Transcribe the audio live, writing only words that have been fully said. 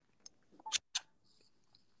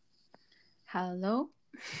Hello.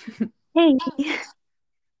 Hey,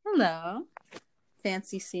 Hello.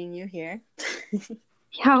 Fancy seeing you here.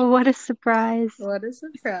 yeah, what a surprise. What a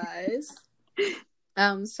surprise.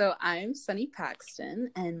 So I'm Sunny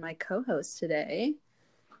Paxton, and my co-host today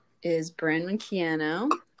is Branwen,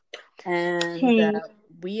 and Hey,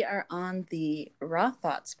 we are on the Raw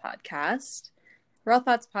Thoughts podcast. Raw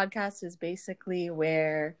Thoughts podcast is basically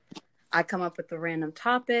where I come up with a random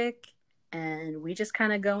topic, and we just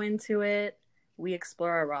kind of go into it. We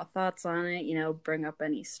explore our raw thoughts on it, bring up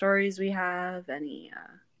any stories we have, any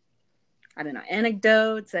I don't know,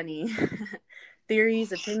 anecdotes, any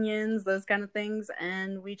theories, opinions, those kind of things.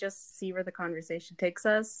 And we just see where the conversation takes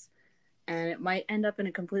us. And it might end up in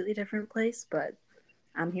a completely different place, but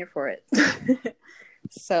I'm here for it.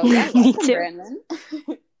 So, yeah, me welcome, too. Brandon.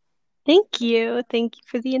 Thank you. Thank you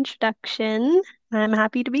for the introduction. I'm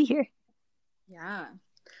happy to be here. Yeah.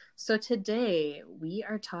 So, today we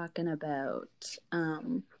are talking about,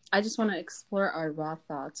 I just want to explore our raw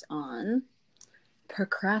thoughts on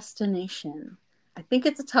procrastination. I think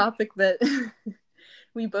it's a topic that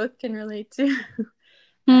we both can relate to.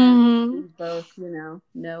 And we Hmm. both,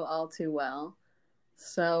 know all too well.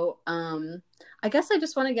 So, I guess I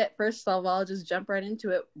just want to get first of all, I'll just jump right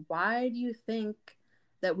into it. Why do you think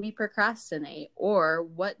that we procrastinate, or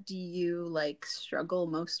what do you struggle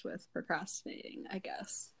most with procrastinating? I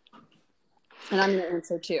guess, and I'm gonna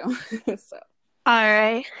answer too. So, All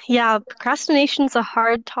right. Yeah, procrastination's a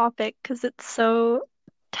hard topic because it's so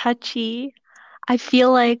touchy. I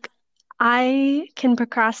feel like I can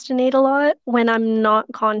procrastinate a lot when I'm not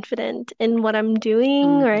confident in what I'm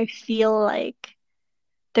doing, or mm, I feel like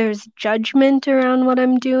there's judgment around what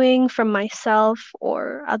I'm doing from myself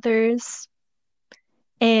or others.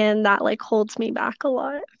 And that like holds me back a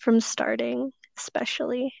lot from starting,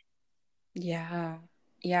 especially. yeah,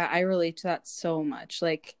 yeah, I relate to that so much.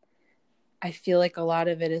 I feel like a lot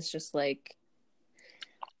of it is just I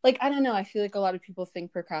don't know, I feel like a lot of people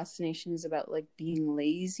think procrastination is about being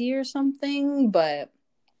lazy or something, but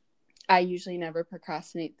I usually never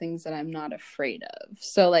procrastinate things that I'm not afraid of.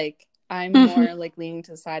 So I'm Hmm. more leaning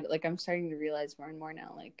to the side, I'm starting to realize more and more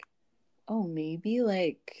now, oh, maybe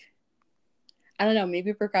I don't know,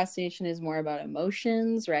 maybe procrastination is more about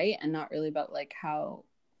emotions, right? And not really about how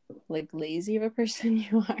lazy of a person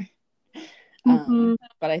you are. Hmm.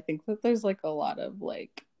 But I think that there's a lot of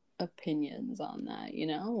opinions on that,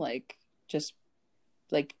 just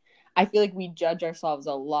like I feel like we judge ourselves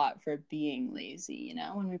a lot for being lazy,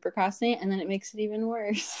 when we procrastinate, and then it makes it even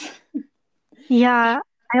worse. Yeah,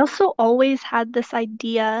 I also always had this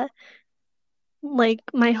idea, like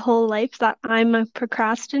my whole life, that I'm a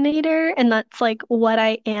procrastinator and that's like what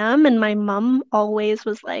I am. And my mom always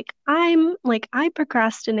was like, I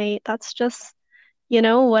procrastinate. That's just,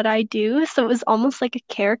 what I do. So it was almost like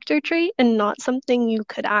a character trait and not something you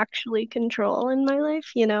could actually control in my life?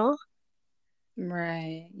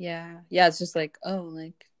 Right. Yeah. Yeah, it's just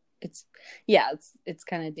oh, it's yeah, it's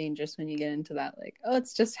kind of dangerous when you get into that oh,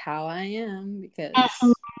 it's just how I am, because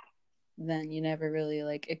then you never really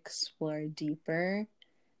explore deeper.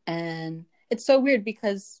 And it's so weird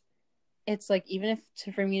because it's even if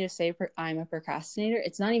for me to say I'm a procrastinator,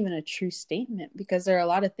 it's not even a true statement, because there are a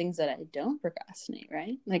lot of things that I don't procrastinate,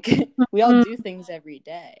 right? We all Mhm. do things every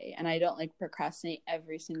day, and I don't procrastinate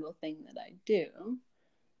every single thing that I do.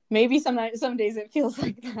 Maybe some days it feels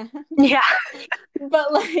like that. Yeah.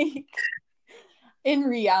 But in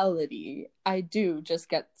reality, I do just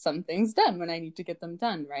get some things done when I need to get them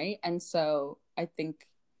done, right? And so I think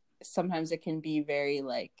sometimes it can be very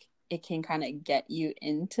it can kind of get you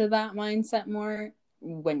into that mindset more,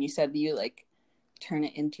 when you said you turn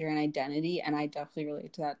it into your identity. And I definitely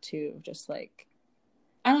relate to that too. Just I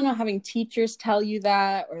don't know, having teachers tell you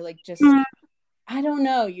that, or just Mhm. I don't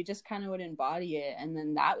know, you just kind of would embody it, and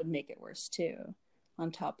then that would make it worse too,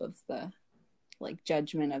 on top of the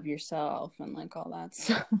judgment of yourself and all that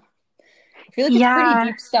stuff. I feel like it's pretty Yeah.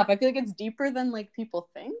 deep stuff. I feel like it's deeper than people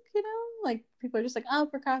think, people are just oh,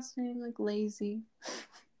 procrastinating, lazy.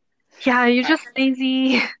 Yeah, you're But just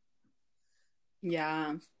lazy,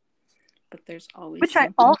 yeah, but there's always which I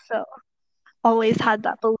something. also always had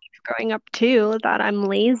that belief growing up too, that I'm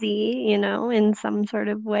lazy, in some sort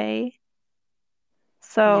of way.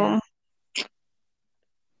 Yeah. So,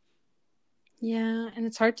 Yeah, and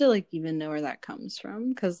it's hard to even know where that comes from,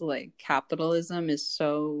 because capitalism is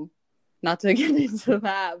so, not to get into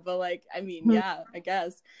that, but I mean, mhm. yeah, I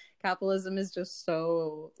guess capitalism is just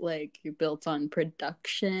so built on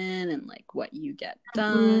production and what you get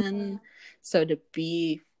done. So to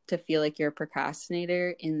feel like you're a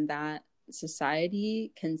procrastinator in that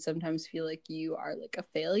society can sometimes feel like you are like a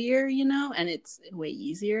failure, you know, and it's way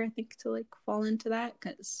easier, I think, to like fall into that,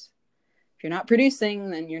 because if you're not producing,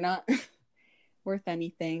 then you're not worth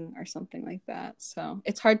anything or something like that. So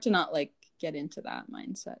it's hard to not like get into that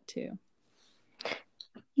mindset too.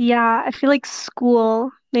 Yeah, I feel like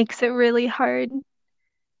school makes it really hard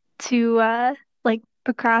to like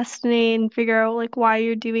procrastinate and figure out like why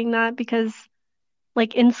you're doing that because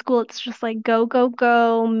like in school it's just like go go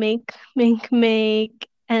go make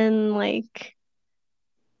and like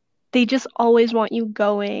they just always want you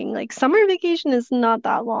going. Like summer vacation is not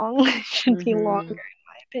that long. It should be longer Mm-hmm. in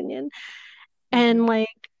my opinion. Mm-hmm. And like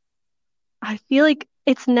I feel like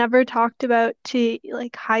it's never talked about to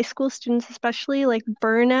like high school students especially like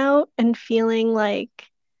burnout and feeling like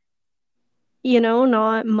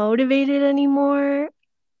not motivated anymore.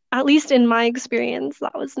 At least in my experience,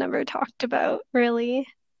 that was never talked about, really.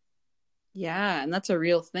 Yeah, and that's a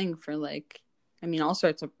real thing for like, I mean, all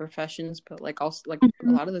sorts of professions, but like also like a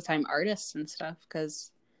Mhm. lot of the time artists and stuff,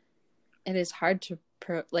 because it is hard to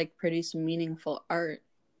like produce meaningful art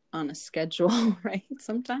on a schedule, right?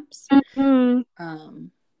 Sometimes. Mhm.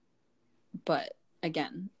 Um, but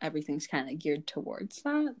again, everything's kind of geared towards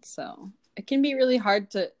that, so it can be really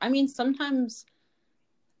hard to. I mean, sometimes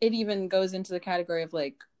it even goes into the category of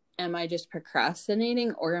like, am I just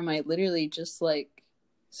procrastinating, or am I literally just like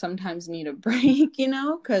sometimes need a break, you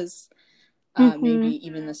know? Because maybe Mhm.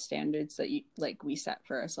 even the standards that you like we set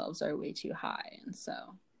for ourselves are way too high, and so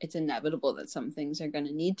it's inevitable that some things are going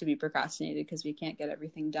to need to be procrastinated because we can't get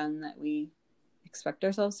everything done that we expect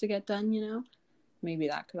ourselves to get done, you know. Maybe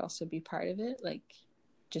that could also be part of it, like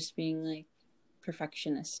just being like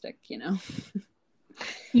perfectionistic, you know.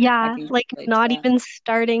 That Yeah, can like relate to not that. even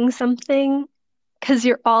starting something because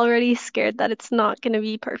you're already scared that it's not going to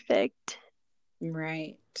be perfect.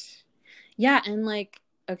 Right. Yeah, and like,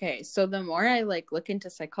 okay, so the more I like look into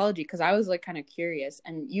psychology, because I was like kind of curious,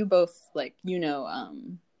 and you both like,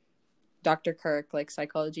 Dr. Kirk, like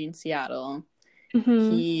psychology in Seattle. Mhm.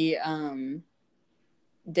 He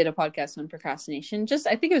did a podcast on procrastination. Just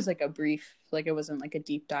I think it was like a brief, like it wasn't like a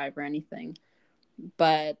deep dive or anything.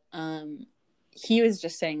 But he was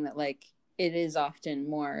just saying that like it is often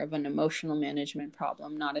more of an emotional management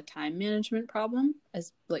problem, not a time management problem,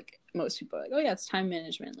 as like most people are like, oh yeah, it's time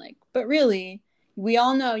management. Like, but really, we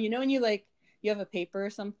all know, you know, when you like you have a paper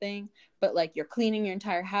or something, but like you're cleaning your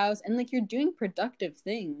entire house and like you're doing productive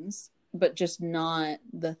things, but just not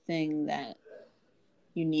the thing that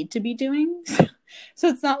you need to be doing. So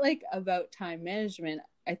it's not like about time management.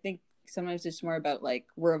 I think sometimes it's more about like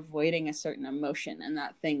we're avoiding a certain emotion, and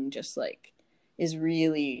that thing just like is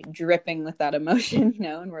really dripping with that emotion, you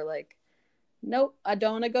know, and we're like, nope, I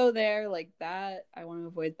don't want to go there, like that, I want to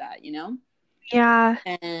avoid that, you know. Yeah.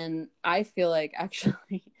 And I feel like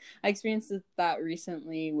actually I experienced that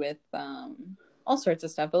recently with all sorts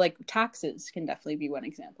of stuff, but like taxes can definitely be one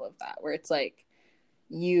example of that, where it's like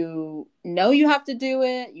you know you have to do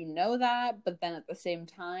it, you know that, but then at the same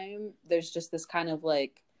time there's just this kind of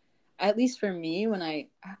like, at least for me, when I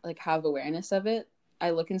like have awareness of it, I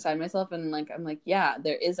look inside myself and like I'm like, yeah,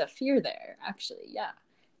 there is a fear there actually. Yeah,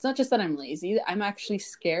 it's not just that I'm lazy, I'm actually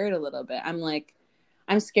scared a little bit.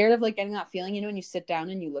 I'm scared of like getting that feeling, you know, when you sit down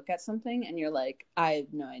and you look at something and you're like, I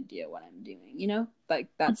have no idea what I'm doing, you know, like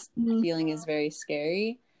that's Mhm. feeling is very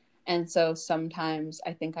scary. And so sometimes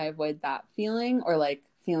I think I avoid that feeling, or like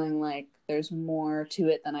feeling like there's more to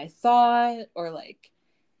it than I thought, or like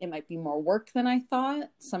it might be more work than I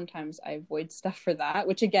thought. Sometimes I avoid stuff for that,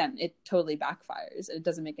 which again, it totally backfires. It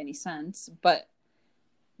doesn't make any sense. But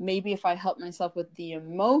maybe if I help myself with the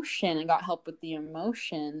emotion and got help with the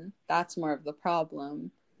emotion, that's more of the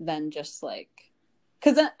problem than just like,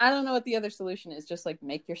 because I don't know what the other solution is. Just like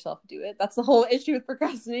make yourself do it. That's the whole issue with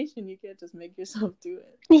procrastination. You can't just make yourself do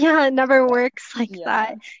it. Yeah, it never But works like yeah,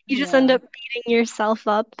 that. You just end yeah. up beating yourself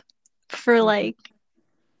up for Mm-hmm. like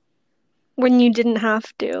when you didn't have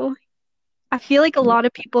to. I feel like a lot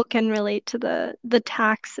of people can relate to the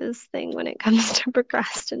taxes thing when it comes to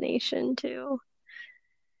procrastination too.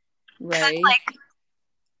 'Cause Right.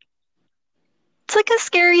 it's like a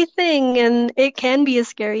scary thing, and it can be a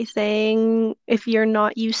scary thing if you're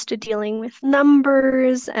not used to dealing with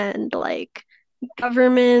numbers and like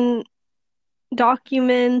government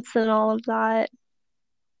documents and all of that.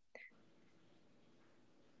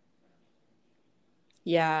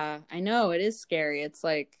 Yeah, I know it is scary. It's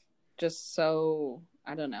like just so,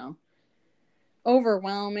 I don't know,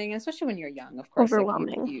 overwhelming, especially when you're young. Of course, like you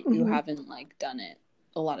Overwhelming. you you Hmm. haven't like done it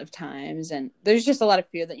a lot of times, and there's just a lot of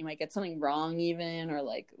fear that you might get something wrong even, or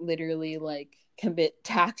like literally like commit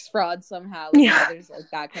tax fraud somehow. Like, you know, Yeah. there's like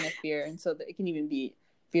that kind of fear, and so it can even be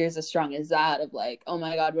fears as strong as that of like, oh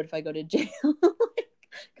my God, what if I go to jail?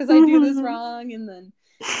 Because I do this Mm-hmm. wrong. And then,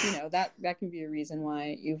 that can be a reason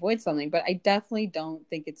why you avoid something. But I definitely don't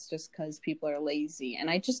think it's just because people are lazy. And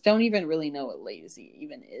I just don't even really know what lazy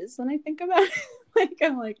even is when I think about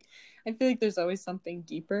it. I feel like there's always something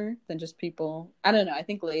deeper than just people. I don't know. I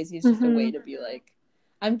think lazy is just a Mm-hmm. way to be like,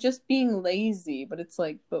 I'm just being lazy. But it's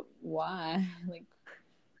like, but why? Like,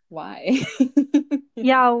 why?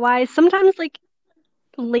 Yeah, why sometimes like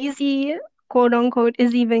lazy, quote unquote,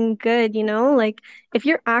 is even good, you know? Like if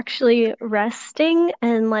you're actually resting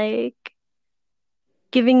and like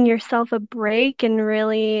giving yourself a break and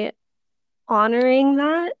really honoring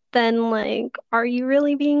that, then like, are you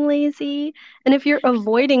really being lazy? And if you're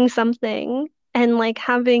avoiding something and like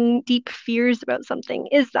having deep fears about something,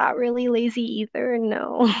 is that really lazy either?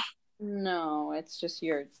 No. No, it's just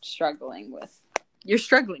you're struggling with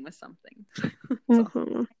something. So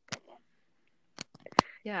Hmm.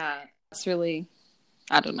 yeah, it's really,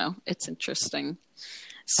 I don't know. It's interesting.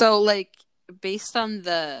 So like based on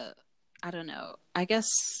the, I don't know, I guess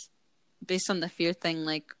based on the fear thing,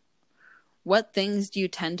 like what things do you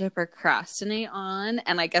tend to procrastinate on?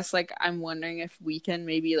 And I guess like I'm wondering if we can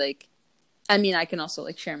maybe like, I mean, I can also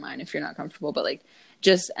like share mine if you're not comfortable, but like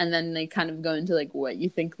just, and then they kind of go into like what you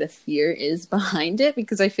think the fear is behind it,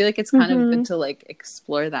 because I feel like it's kind of Hmm. good to like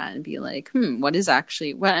explore that and be like, what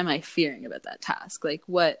am I fearing about that task? Like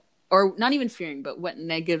what, or not even fearing, but what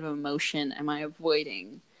negative emotion am I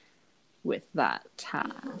avoiding with that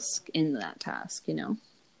task, in that task?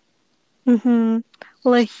 Hmm.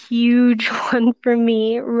 Well, a huge one for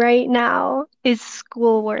me right now is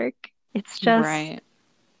schoolwork. It's just Right.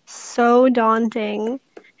 so daunting,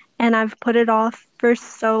 and I've put it off for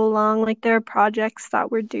so long. Like, there are projects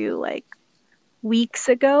that were due like weeks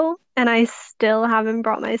ago, and I still haven't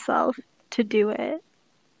brought myself to do it.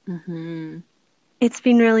 Mm-hmm. It's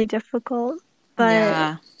been really difficult, but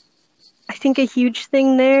Yeah. I think a huge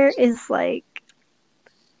thing there is like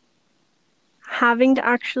having to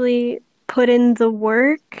actually put in the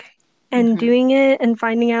work and Mm-hmm. doing it and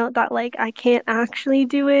finding out that like I can't actually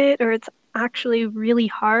do it or it's actually really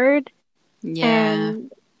hard. Yeah.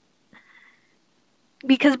 And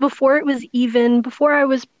because before I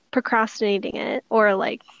was procrastinating it or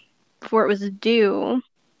like before it was due,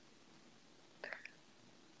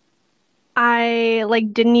 I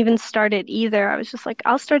like didn't even start it either. I was just like,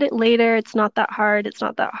 I'll start it later. It's not that hard. It's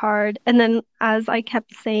not that hard. And then as I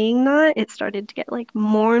kept saying that, it started to get like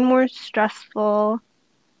more and more stressful,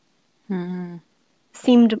 Mm-hmm.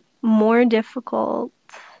 seemed more difficult,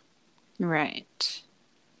 Right.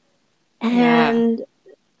 Yeah. and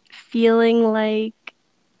feeling like,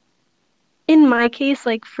 in my case,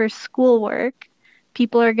 like for schoolwork,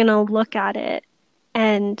 people are gonna look at it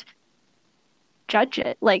and judge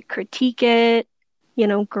it, like critique it,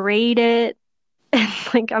 grade it. And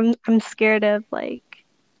like I'm scared of like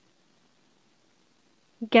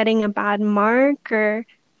getting a bad mark or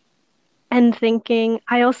and thinking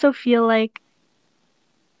I also feel like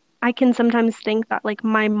I can sometimes think that like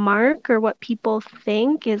my mark or what people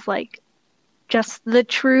think is like just the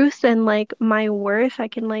truth and like my worth. I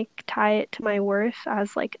can like tie it to my worth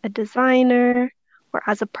as like a designer or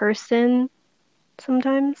as a person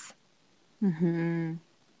sometimes. Mm-hmm.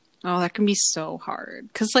 Oh, that can be so hard.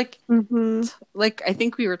 Because, Mm-hmm. I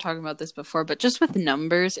think we were talking about this before, but just with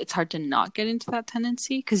numbers, it's hard to not get into that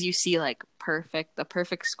tendency because you see like the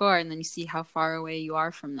perfect score, and then you see how far away you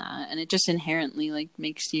are from that, and it just inherently like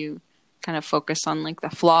makes you kind of focus on like the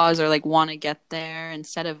flaws or like want to get there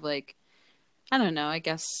instead of like, I don't know, I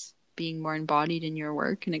guess being more embodied in your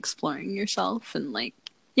work and exploring yourself and like,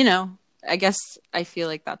 you know, I guess I feel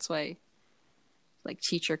like that's why like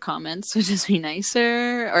teacher comments would just be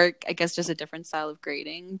nicer, or I guess just a different style of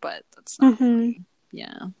grading, but that's not Mm-hmm. really,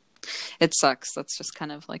 yeah, it sucks. That's just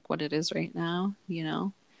kind of like what it is right now.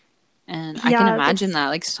 And I can Yeah, imagine that's that,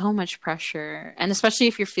 like, so much pressure, and especially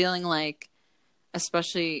if you're feeling like,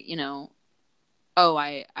 especially, oh,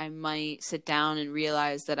 I might sit down and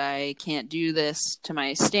realize that I can't do this to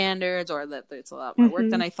my standards, or that it's a lot more work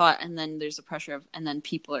than mm-hmm. I thought, and then there's a pressure of, and then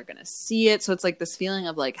people are gonna see it, so it's like this feeling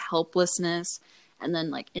of like helplessness, and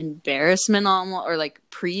then like embarrassment almost, or like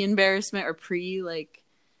pre-embarrassment, or pre like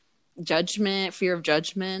judgment, fear of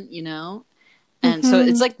judgment. And so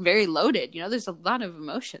it's Mm-hmm. like very loaded. There's a lot of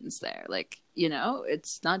emotions there. Like,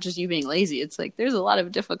 it's not just you being lazy. It's like there's a lot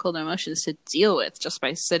of difficult emotions to deal with just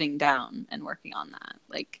by sitting down and working on that.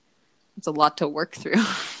 Like, it's a lot to work through.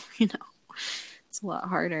 you know, it's a lot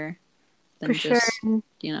harder For than sure. just,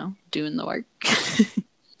 doing the work.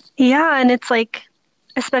 Yeah, and it's like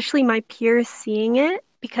especially my peers seeing it.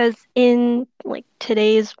 because in like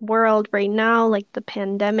today's world right now, like the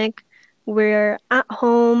pandemic, we're at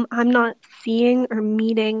home. I'm not seeing or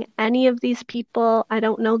meeting any of these people. I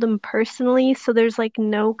don't know them personally, so there's like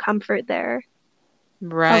no comfort there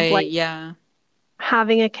of Right. like Yeah.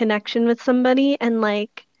 having a connection with somebody and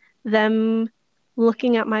like them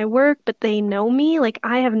looking at my work, but they know me. Like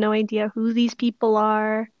I have no idea who these people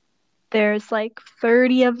are. There's like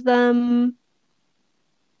 30 of them.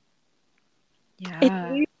 It's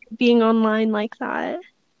Yeah. weird being online like that.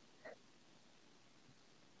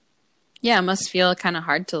 Yeah, it must feel kind of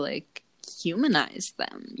hard to like humanize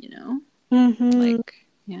them, you know? Mm-hmm. Like,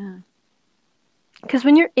 yeah. Because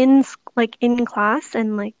when you're in like in class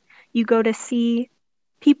and like you go to see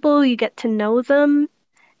people, you get to know them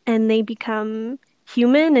and they become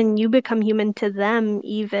human and you become human to them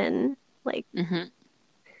even. Like Hmm.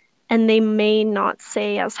 and they may not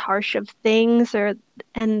say as harsh of things or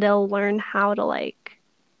and they'll learn how to like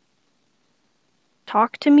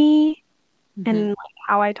talk to me and Hmm. like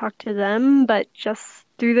how I talk to them, but just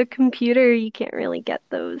through the computer you can't really get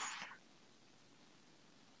those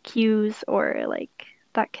cues or like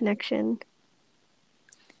that connection.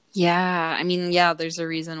 Yeah. I mean, yeah, there's a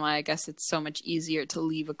reason why I guess it's so much easier to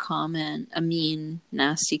leave a comment, a mean,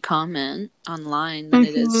 nasty comment online than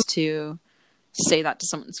it Hmm. is to say that to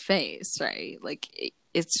someone's face, right? Like,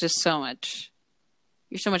 it's just so much,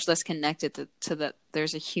 you're so much less connected to that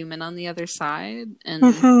there's a human on the other side.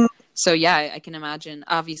 And Hmm. so, yeah, I can imagine.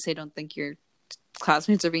 Obviously, I don't think your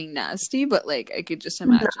classmates are being nasty, but like, I could just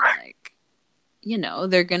imagine, like,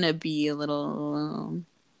 they're gonna be a little,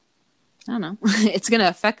 I don't know, it's gonna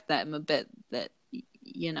affect them a bit that,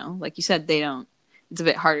 like you said, it's a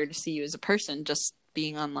bit harder to see you as a person just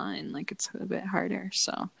being online. Like, it's a bit harder.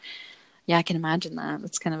 So, yeah, I can imagine that.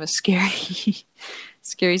 That's kind of a scary,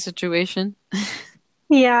 scary situation.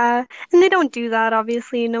 Yeah, and they don't do that,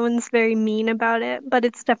 obviously. No one's very mean about it, but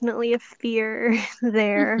it's definitely a fear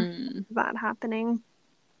there Hmm. of that happening.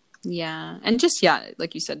 Yeah. And just, yeah,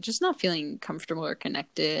 like you said, just not feeling comfortable or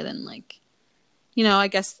connected. And like, I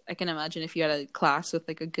guess I can imagine if you had a class with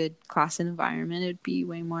like a good class environment, it'd be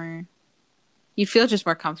way more, you'd feel just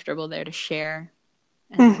more comfortable there to share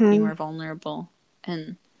and be Hmm. more vulnerable.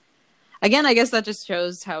 And again, I guess that just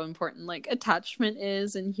shows how important like attachment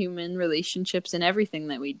is in human relationships and everything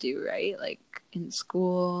that we do, right? Like in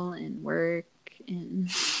school, in work, in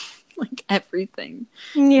like everything,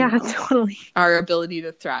 you Yeah, know. totally. Our ability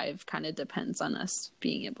to thrive kind of depends on us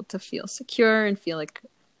being able to feel secure and feel like,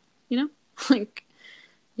 you know, like,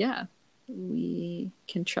 yeah, we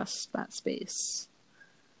can trust that space.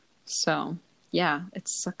 So, yeah, it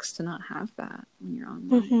sucks to not have that when you're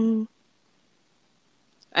online. Hmm.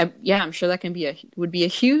 I'm sure that would be a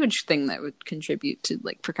huge thing that would contribute to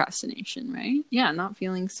like procrastination, right? Yeah, not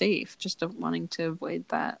feeling safe, just wanting to avoid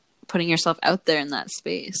that, putting yourself out there in that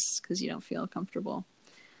space because you don't feel comfortable.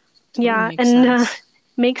 Totally Yeah, makes and sense.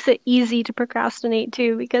 makes it easy to procrastinate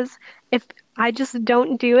too, because if I just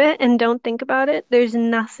don't do it and don't think about it, there's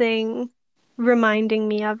nothing reminding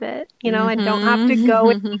me of it. You know, I don't have to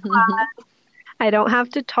go, Mm-hmm. I don't have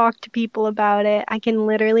to talk to people about it. I can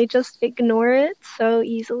literally just ignore it so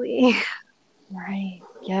easily. Right.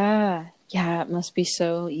 Yeah. Yeah. It must be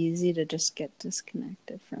so easy to just get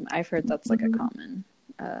disconnected from. I've heard that's like a common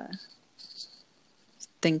uh,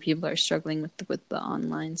 thing people are struggling with the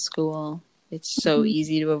online school. It's so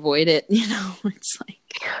easy to avoid it. It's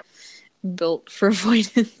like built for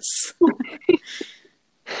avoidance.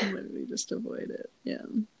 Literally just avoid it. Yeah.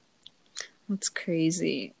 That's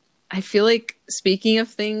crazy. I feel like speaking of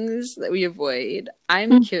things that we avoid,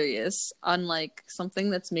 I'm curious on like something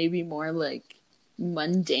that's maybe more like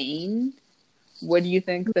mundane. What do you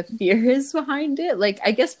think the fear is behind it? Like,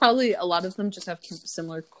 I guess probably a lot of them just have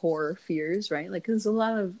similar core fears, right? Like, because a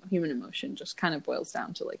lot of human emotion just kind of boils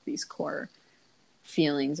down to like these core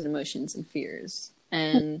feelings and emotions and fears.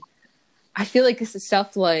 And I feel like this is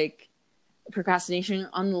stuff like procrastination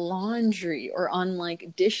on laundry or on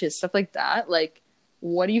like dishes, stuff like that. Like,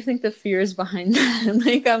 what do you think the fear is behind that?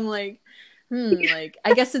 Like, I'm like, like,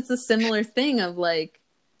 I guess it's a similar thing of like,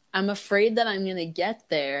 I'm afraid that I'm going to get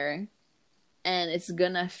there and it's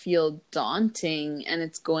going to feel daunting and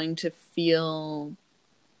it's going to feel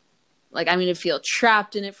like I'm going to feel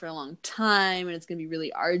trapped in it for a long time and it's going to be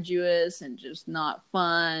really arduous and just not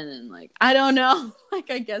fun and like I don't know. Like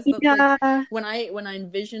I guess that's like Yeah. when I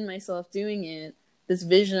envision myself doing it, this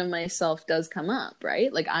vision of myself does come up,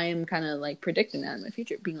 right? Like I am kind of like predicting that in my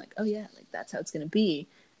future, being like, "Oh yeah, like that's how it's going to be."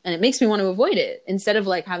 And it makes me want to avoid it instead of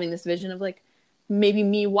like having this vision of like maybe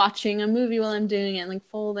me watching a movie while I'm doing it and like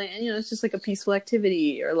folding and it's just like a peaceful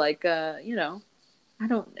activity or like I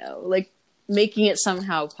don't know. Like making it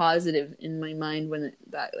somehow positive in my mind when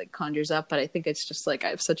that like conjures up, but I think it's just like I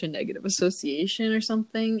have such a negative association or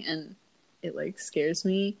something, and it like scares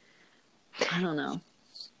me. I don't know.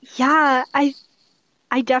 Yeah,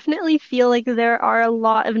 I definitely feel like there are a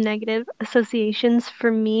lot of negative associations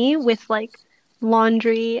for me with like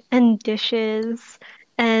laundry and dishes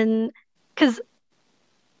and because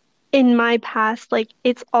in my past like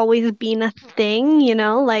it's always been a thing,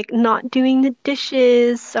 like not doing the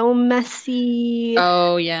dishes, so messy,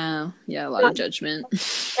 Oh yeah, yeah, a lot of not judgment.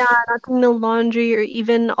 yeah, not doing the laundry or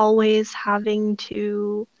even always having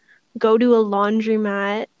to go to a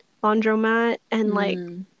laundromat and like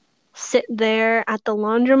Mm, sit there at the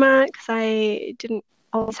laundromat because I didn't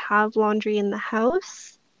always have laundry in the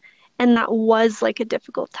house. And that was like a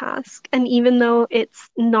difficult task. And even though it's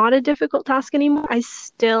not a difficult task anymore, I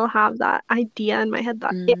still have that idea in my head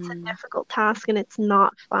that it's a mm, difficult task and it's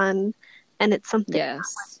not fun. And it's something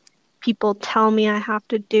yes. people tell me I have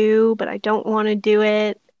to do, but I don't want to do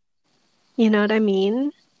it. You know what I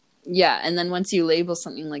mean? Yeah, and then once you label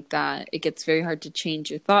something like that, it gets very hard to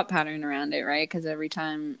change your thought pattern around it, right? Because every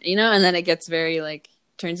time, and then it gets very like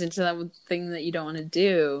turns into that thing that you don't want to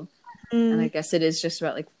do. And I Mm, guess it is just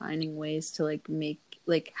about like finding ways to like make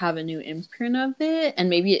like have a new imprint of it, and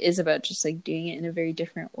maybe it is about just like doing it in a very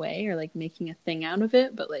different way or like making a thing out of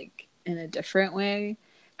it, but like in a different way.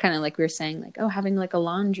 Kind of like we were saying, like, oh, having like a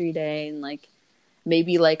laundry day, and like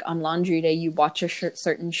maybe like on laundry day you watch a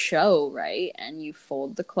certain show, right, and you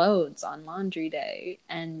fold the clothes on laundry day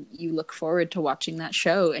and you look forward to watching that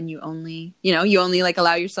show, and you only like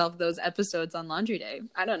allow yourself those episodes on laundry day.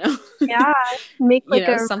 I don't know. yeah, make like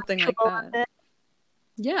a Something ritual like that. of it.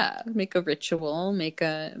 Yeah, make a ritual, make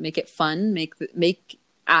it fun,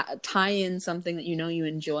 tie in something that you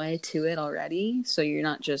enjoy to it already, so you're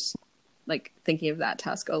not just like thinking of that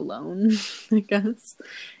task alone. I guess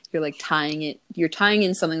you're tying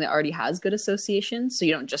in something that already has good associations, so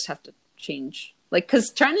you don't just have to change, like,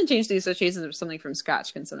 because trying to change the associations of something from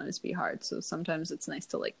scratch can sometimes be hard, so sometimes it's nice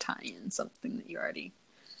to like tie in something that you already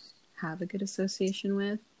have a good association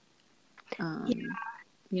with. Yeah, um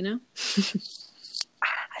you know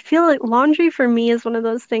I feel like laundry for me is one of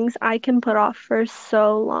those things I can put off for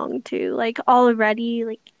so long too. Like already,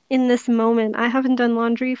 like in this moment, I haven't done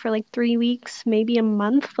laundry for like 3 weeks, maybe a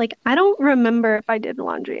month. Like I don't remember if I did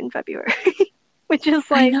laundry in February, which is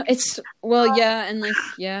I like, know, it's well, yeah, and like,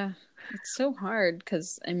 yeah, it's so hard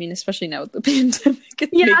because I mean, especially now with the pandemic,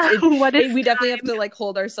 it makes yeah, what is we definitely have to like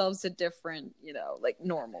hold ourselves to different, like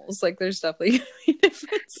normals. Like, there's definitely a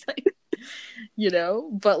difference, like,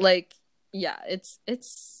 but like, yeah, it's.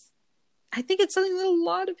 I think it's something that a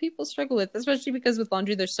lot of people struggle with, especially because with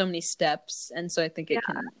laundry there's so many steps, and so I think it yeah.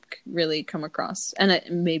 can really come across. And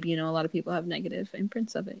maybe a lot of people have negative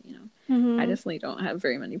imprints of it. I Hmm. definitely don't have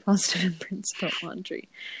very many positive imprints about laundry.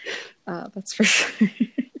 That's for sure.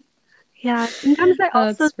 Yeah, sometimes I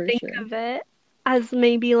also That's for think sure. of it as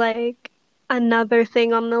maybe like another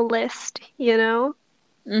thing on the list.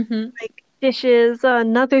 Mm-hmm. Like dishes,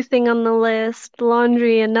 another thing on the list,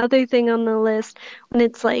 laundry, another thing on the list. When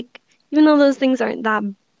it's like, even though those things aren't that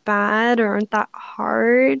bad or aren't that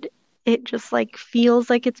hard, it just like feels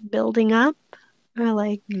like it's building up. Or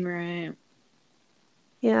like, Right.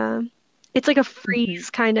 yeah, it's like a Mm-hmm. freeze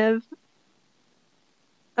kind of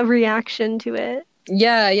a reaction to it.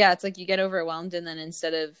 Yeah, yeah. It's like you get overwhelmed, and then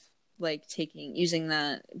instead of like using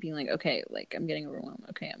that, being like, okay, like I'm getting overwhelmed.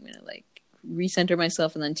 Okay, I'm gonna like recenter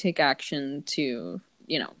myself and then take action to,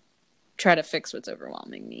 try to fix what's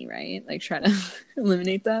overwhelming me, right? Like, try to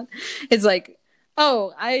eliminate that. It's like,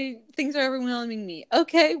 oh, I things are overwhelming me.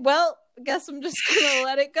 Okay, well, I guess I'm just gonna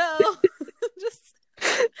let it go. just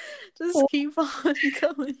just keep on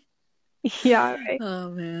going. Yeah, right. Oh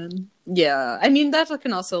man. Yeah. I mean, that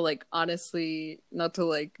can also, like, honestly, not to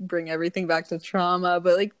like bring everything back to trauma,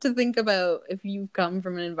 but like to think about if you come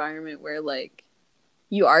from an environment where like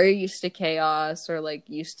you are used to chaos, or like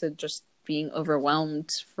used to just being overwhelmed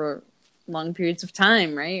for long periods of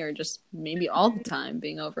time, right? Or just maybe all the time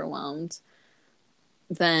being overwhelmed,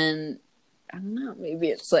 then I don't know, maybe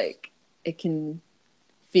it's like it can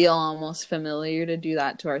feel almost familiar to do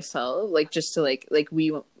that to ourselves, like just to like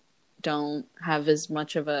we don't have as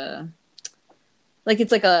much of a, like,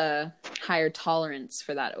 it's like a higher tolerance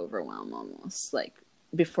for that overwhelm, almost like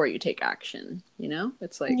before you take action.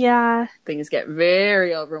 It's like Yeah, things get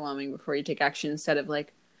very overwhelming before you take action, instead of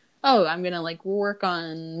like, oh, I'm gonna like work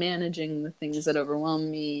on managing the things that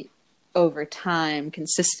overwhelm me over time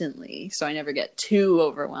consistently, so I never get too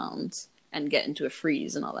overwhelmed and get into a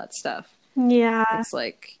freeze and all that stuff. yeah. It's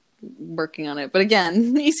like working on it. But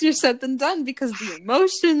again, easier said than done because the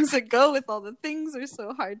emotions that go with all the things are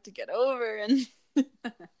so hard to get over. And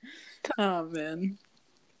oh man,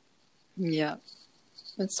 yeah,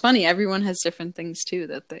 it's funny. Everyone has different things too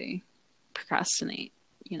that they procrastinate.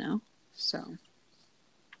 So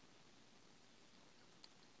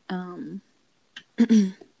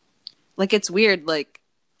like it's weird. Like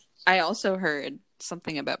I also heard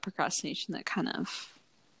something about procrastination that kind of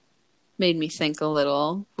made me think a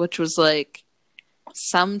little, which was like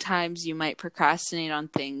sometimes you might procrastinate on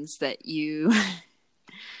things that you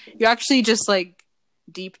actually just like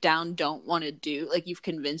deep down don't want to do. Like you've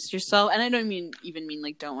convinced yourself, and I don't mean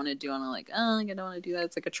like don't want to do on a like, oh, like I don't want to do that,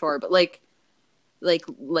 it's like a chore, but like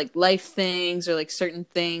life things or like certain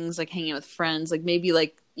things, like hanging out with friends, like maybe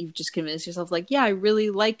like you've just convinced yourself like, yeah, I really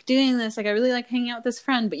like doing this, like I really like hanging out with this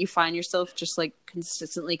friend, but you find yourself just like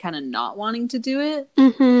consistently kind of not wanting to do it.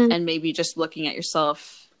 And maybe just looking at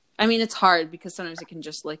yourself. I mean, it's hard because sometimes it can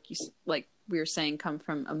just like we were saying, come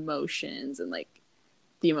from emotions, and like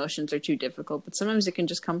the emotions are too difficult, but sometimes it can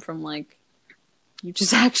just come from like you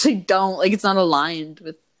just actually don't like, it's not aligned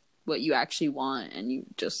with what you actually want, and you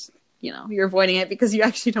just you're avoiding it because you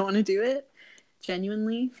actually don't want to do it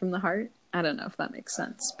genuinely from the heart. I don't know if that makes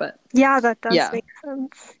sense, but yeah, that does make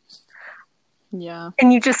sense. Yeah.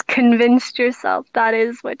 And you just convinced yourself that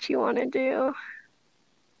is what you want to do.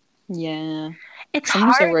 Yeah. It's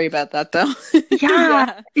Sometimes hard. I worry about that though.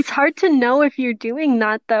 Yeah. It's hard to know if you're doing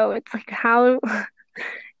that though. It's like how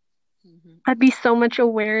that'd be so much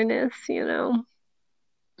awareness, Well,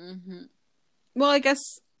 I guess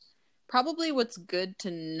probably what's good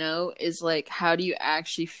to know is like, how do you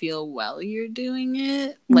actually feel while you're doing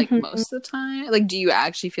it? Like most of the time, like, do you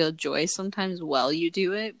actually feel joy sometimes while you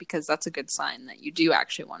do it? Because that's a good sign that you do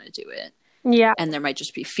actually want to do it. Yeah. And there might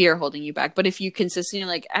just be fear holding you back. But if you consistently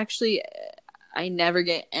like, actually, I never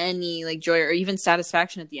get any like joy or even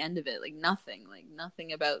satisfaction at the end of it, like nothing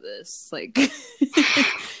about this like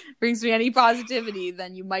brings me any positivity,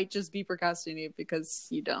 then you might just be procrastinating because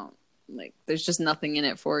you don't like, there's just nothing in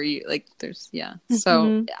it for you. Like there's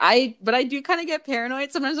So I do kind of get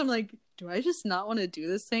paranoid sometimes. I'm like, do I just not want to do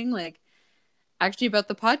this thing? Like actually about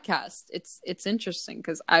the podcast, it's interesting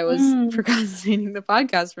because I was procrastinating the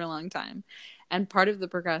podcast for a long time, and part of the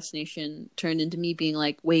procrastination turned into me being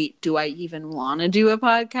like, wait, do I even want to do a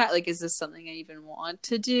podcast? Like, is this something I even want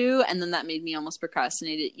to do? And then that made me almost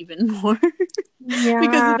procrastinate it even more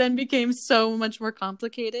because it then became so much more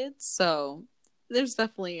complicated. So there's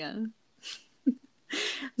definitely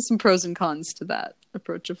some pros and cons to that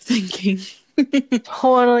approach of thinking.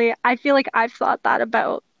 Totally. I feel like I've thought that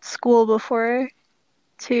about school before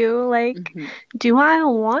too. Like, do I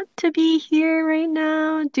want to be here right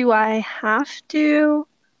now? Do I have to?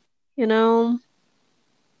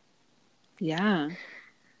 Yeah.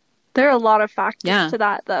 There are a lot of factors to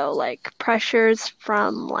that though, like pressures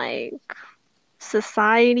from like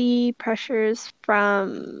society, pressures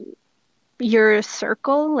from your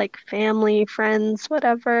circle, like family, friends,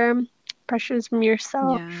 whatever, pressures from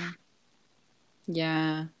yourself.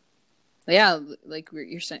 Yeah, like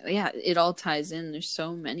you're saying, it all ties in. There's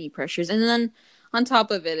so many pressures, and then on top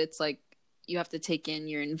of it, it's like you have to take in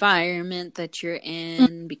your environment that you're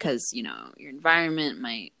in, because your environment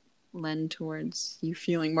might lend towards you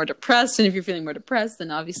feeling more depressed, and if you're feeling more depressed,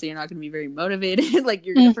 then obviously you're not going to be very motivated. Like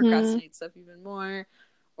you're going to procrastinate stuff even more,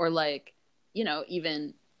 or like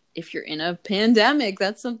even if you're in a pandemic,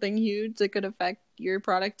 that's something huge that could affect your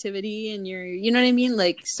productivity and your, you know what I mean?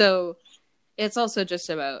 Like, so it's also just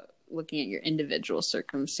about looking at your individual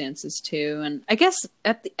circumstances too. And I guess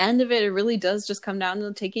at the end of it, it really does just come down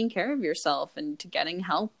to taking care of yourself and to getting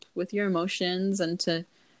help with your emotions and to,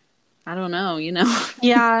 I don't know,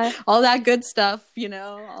 Yeah. all that good stuff,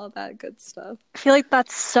 all that good stuff. I feel like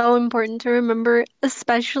that's so important to remember,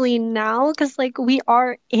 especially now, because like we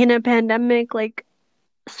are in a pandemic, like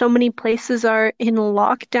so many places are in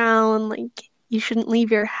lockdown, like you shouldn't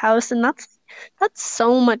leave your house, and that's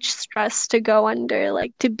so much stress to go under,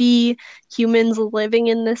 like to be humans living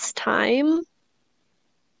in this time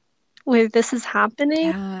where this is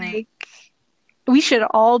happening. Like we should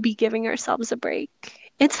all be giving ourselves a break.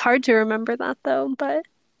 It's hard to remember that though, but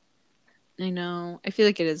I know. I feel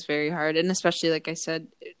like it is very hard, and especially like I said,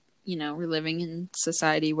 we're living in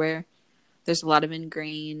society where there's a lot of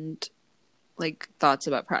ingrained like thoughts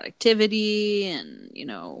about productivity and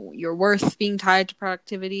your worth being tied to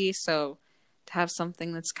productivity. So to have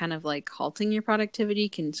something that's kind of like halting your productivity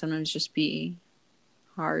can sometimes just be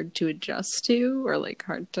hard to adjust to, or like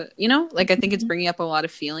hard to like I think it's bringing up a lot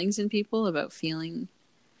of feelings in people about feeling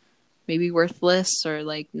maybe worthless or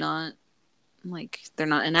like not like they're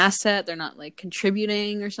not an asset, they're not like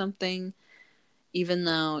contributing or something, even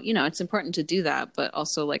though, you know, it's important to do that, but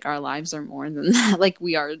also like our lives are more than that. Like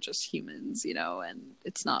we are just humans, you know, and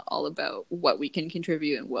it's not all about what we can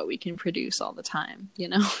contribute and what we can produce all the time, you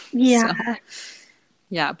know. Yeah. So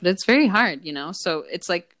yeah, but it's very hard, you know. So it's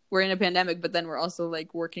like we're in a pandemic, but then we're also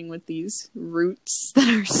like working with these roots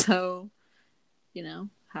that are so, you know,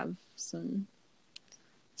 have some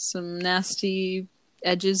nasty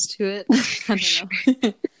edges to it. I don't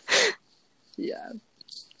know. Yeah.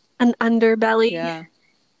 An underbelly. Yeah.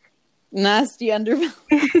 Nasty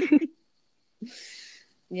underbelly.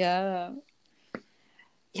 Yeah.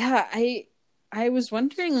 Yeah, I was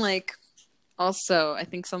wondering, like, also, I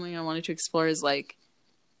think something I wanted to explore is like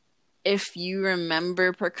if you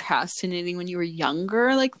remember procrastinating when you were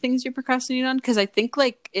younger, like things you procrastinated on, because I think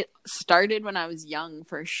like it started when I was young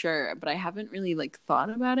for sure, but I haven't really like thought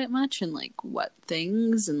about it much and like what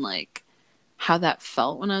things and like how that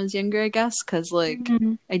felt when I was younger, I guess, because like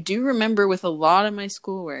I do remember with a lot of my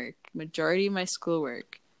schoolwork, majority of my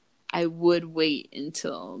schoolwork, I would wait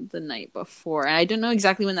until the night before. And I don't know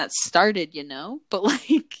exactly when that started, you know, but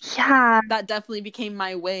like that definitely became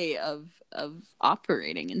my way of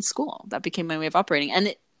operating in school. That became my way of operating. And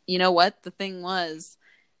it, you know what? The thing was,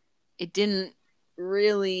 it didn't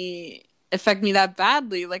really affect me that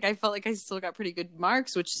badly. Like I felt like I still got pretty good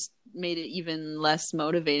marks, which made it even less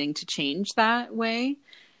motivating to change that way.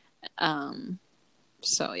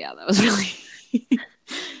 So yeah, that was really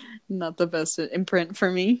not the best imprint for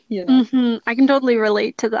me, you know. I can totally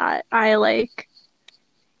relate to that. I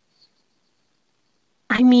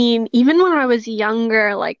mean, even when I was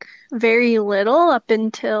younger, like very little up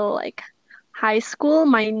until like high school,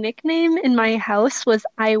 my nickname in my house was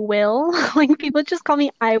I Will. Like people just call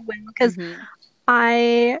me I Will because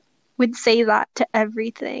I would say that to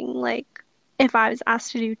everything. Like if I was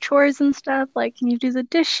asked to do chores and stuff, like, can you do the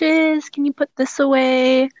dishes? Can you put this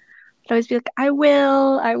away? I'd always be like, I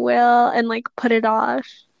will, and like put it off.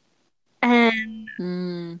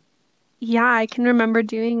 And yeah, I can remember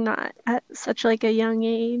doing that at such like a young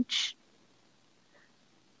age.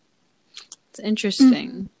 It's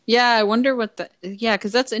interesting. Yeah, I wonder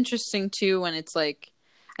because that's interesting too when it's like,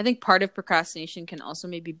 I think part of procrastination can also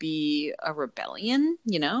maybe be a rebellion,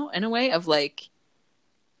 you know, in a way of like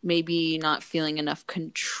maybe not feeling enough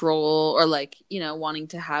control or like, you know, wanting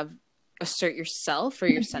to assert yourself or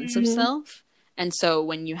your sense of self. And so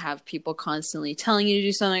when you have people constantly telling you to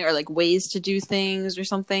do something or like ways to do things or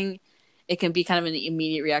something, it can be kind of an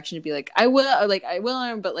immediate reaction to be like, I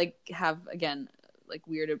will, but like have, again, like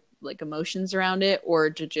weird like emotions around it,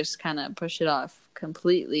 or to just kind of push it off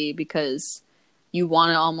completely because you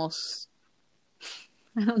want to almost,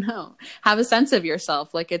 I don't know, have a sense of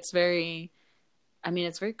yourself. Like it's very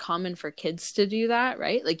common for kids to do that,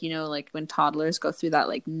 right? Like, you know, like when toddlers go through that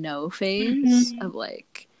like no phase of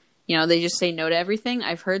like, you know, they just say no to everything.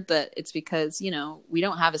 I've heard that it's because, you know, we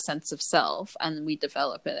don't have a sense of self and we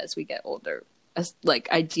develop it as we get older, as like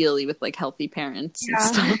ideally with like healthy parents and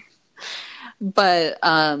stuff. But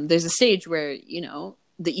there's a stage where, you know,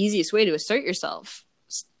 the easiest way to assert yourself,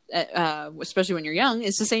 especially when you're young,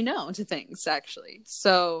 is to say no to things, actually.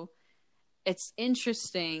 So it's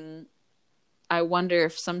interesting. I wonder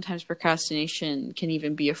if sometimes procrastination can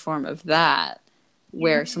even be a form of that,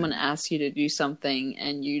 where someone asks you to do something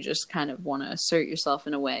and you just kind of want to assert yourself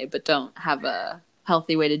in a way, but don't have a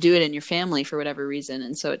healthy way to do it in your family for whatever reason.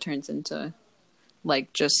 And so it turns into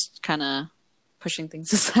like just kind of pushing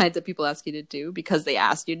things aside that people ask you to do because they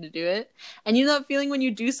asked you to do it. And you know that feeling when you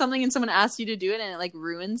do something and someone asks you to do it and it like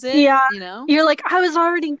ruins it, you know? You're like, I was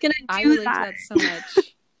already gonna do I relate to that so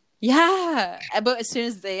much. Yeah, but as soon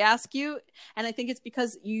as they ask you, and I think it's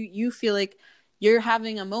because you feel like you're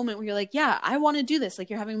having a moment where you're like, yeah, I want to do this. Like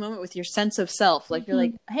you're having a moment with your sense of self. Like you're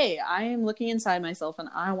like, hey, I am looking inside myself and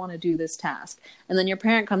I want to do this task. And then your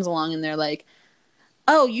parent comes along and they're like,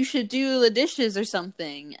 oh, you should do the dishes or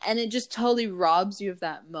something. And it just totally robs you of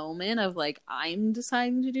that moment of like, I'm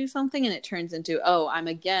deciding to do something. And it turns into, oh, I'm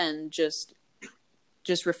again just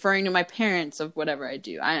referring to my parents of whatever I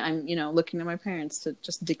do. I'm, you know, looking to my parents to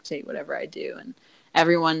just dictate whatever I do. And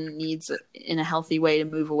everyone needs in a healthy way to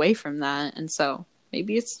move away from that. And so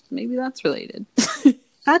maybe that's related.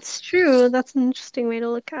 That's true. That's an interesting way to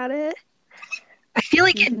look at it. I feel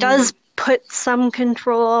like it does put some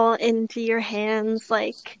control into your hands,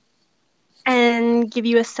 like, and give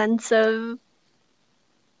you a sense of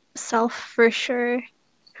self for sure.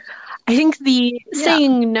 I think the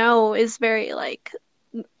saying no is very like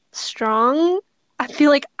strong. I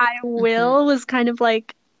feel like I will was kind of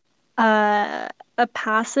like a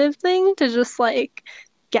passive thing to just like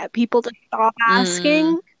get people to stop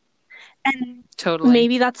asking. And Totally.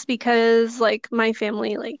 maybe that's because like my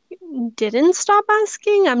family like didn't stop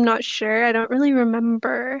asking. I'm not sure. I don't really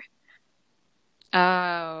remember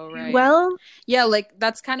Oh, too right. well. Yeah, like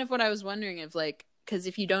that's kind of what I was wondering if like because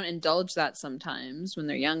if you don't indulge that sometimes when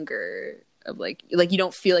they're younger of like you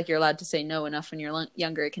don't feel like you're allowed to say no enough when you're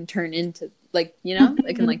younger, it can turn into like, you know,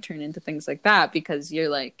 it can like turn into things like that because you're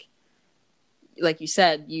like you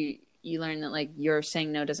said, you learn that like you're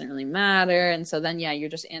saying no doesn't really matter, and so then yeah, you're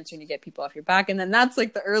just answering to get people off your back, and then that's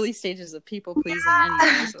like the early stages of people pleasing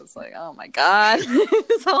anyway. So it's like, oh my god,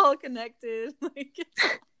 it's all connected. Like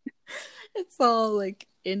it's all like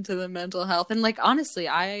into the mental health, and like honestly,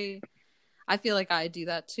 I feel like I do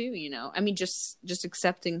that too. You know, I mean, just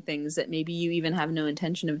accepting things that maybe you even have no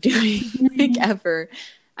intention of doing like ever.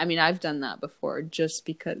 I mean, I've done that before just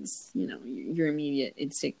because, you know, your immediate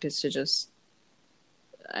instinct is to just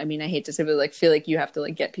I mean, I hate to say, but like feel like you have to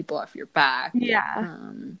like get people off your back, Yeah.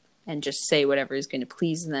 and just say whatever is going to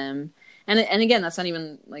please them. And again, that's not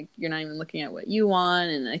even like you're not even looking at what you want.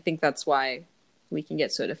 And I think that's why we can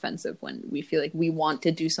get so defensive when we feel like we want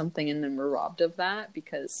to do something and then we're robbed of that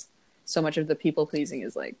because so much of the people pleasing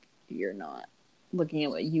is like you're not looking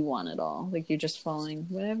at what you want at all. Like you're just following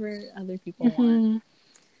whatever other people want. Hmm.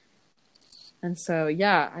 And so,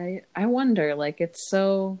 yeah, I wonder, like, it's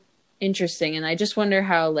so interesting. And I just wonder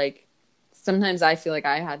how, like, sometimes I feel like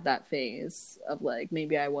I had that phase of, like,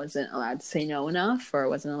 maybe I wasn't allowed to say no enough or I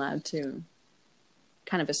wasn't allowed to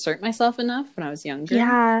kind of assert myself enough when I was younger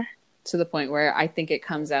Yeah. to the point where I think it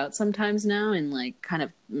comes out sometimes now in, like, kind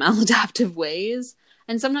of maladaptive ways.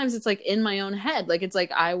 And sometimes it's, like, in my own head. Like, it's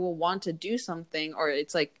like I will want to do something or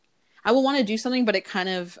it's like I will want to do something, but it kind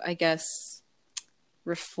of, I guess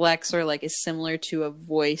reflects or like is similar to a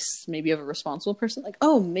voice maybe of a responsible person like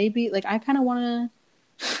oh maybe like I kind of want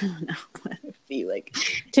to I don't know be like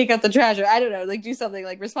take out the trash or I don't know like do something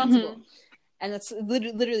like responsible Hmm. and that's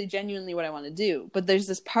literally genuinely what I want to do but there's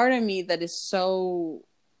this part of me that is so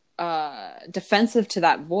defensive to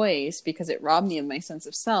that voice because it robbed me of my sense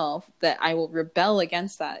of self that I will rebel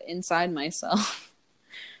against that inside myself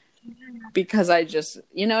because I just,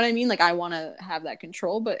 you know what I mean? Like I want to have that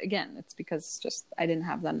control, but again, it's because just I didn't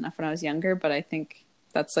have that enough when I was younger. But I think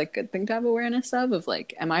that's like a good thing to have awareness of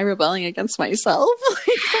like, am I rebelling against myself?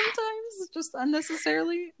 Like sometimes just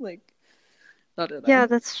unnecessarily. Like I don't Yeah, know.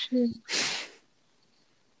 that's true.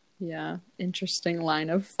 Yeah, interesting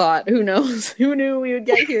line of thought. Who knows? Who knew we would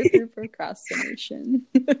get here through procrastination?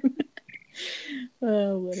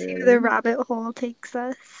 Oh, See where the literally. rabbit hole takes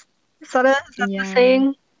us. Is that the Yeah.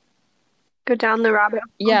 saying? Go down the rabbit hole.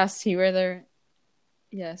 Yeah. See where they're.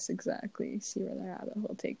 Yes, exactly. See where the rabbit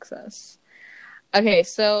hole takes us. Okay,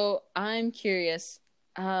 so I'm curious.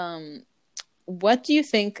 Um, what do you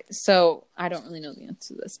think? So I don't really know the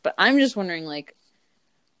answer to this, but I'm just wondering, like,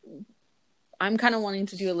 I'm kind of wanting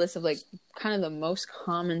to do a list of like kind of the most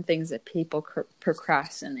common things that people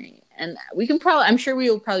procrastinate, and we can probably, I'm sure we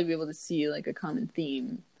will probably be able to see like a common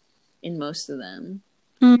theme in most of them.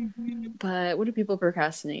 Hmm. But what do people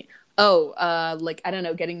procrastinate? Oh, like I don't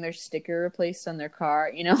know, getting their sticker replaced on their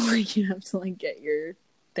car. You know, like you have to like get your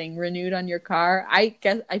thing renewed on your car. I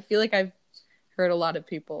guess I feel like I've heard a lot of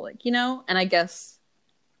people like, you know, and I guess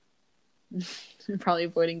probably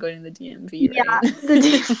avoiding going to the DMV, Yeah,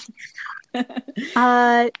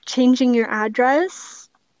 right? changing your address,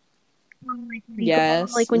 like where you go,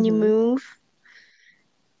 Yes. like when you Mm-hmm. move.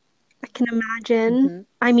 I can imagine. Mm-hmm.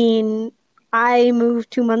 I mean, I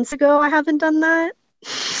moved 2 months ago. I haven't done that,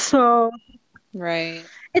 so Right.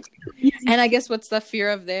 it's easy. And I guess what's the fear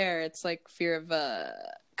of there? It's like fear of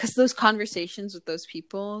because those conversations with those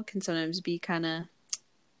people can sometimes be kind of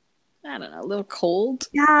I don't know, a little cold.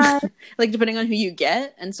 Yeah, Like depending on who you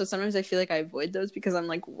get. And so sometimes I feel like I avoid those because I'm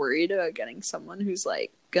like worried about getting someone who's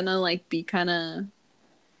like gonna like be kind of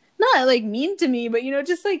not like mean to me, but you know,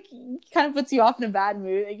 just like kind of puts you off in a bad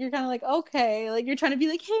mood. Like you're kind of like, okay, like you're trying to be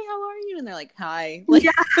like, hey, how are you? And they're like, hi. Like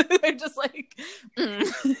yeah, they're just like,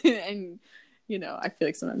 and you know, I feel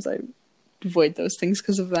like sometimes I avoid those things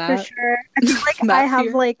because of for that sure. I feel like I that have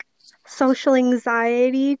fear. like social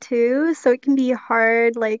anxiety too, so it can be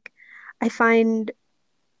hard. Like, I find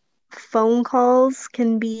phone calls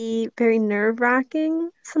can be very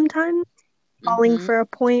nerve-wracking sometimes, calling Mm-hmm. for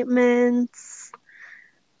appointments,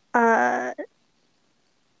 uh,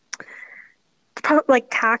 like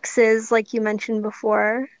taxes, like you mentioned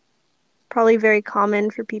before, probably very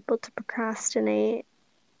common for people to procrastinate.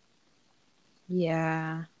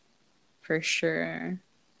 Yeah, for sure.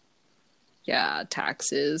 Yeah,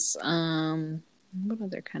 taxes. What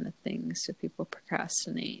other kind of things do people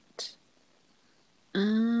procrastinate?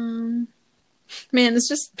 Um, Man, it's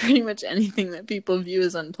just pretty much anything that people view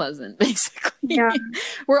as unpleasant, basically. Yeah.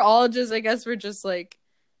 We're all just, I guess we're just like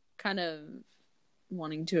kind of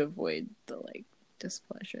wanting to avoid the like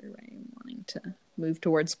displeasure, right? Wanting to move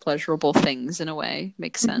towards pleasurable things in a way.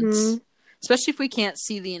 Makes sense. Especially if we can't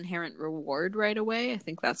see the inherent reward right away. I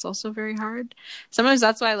think that's also very hard. Sometimes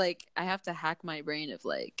that's why like I have to hack my brain of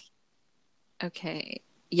like, okay,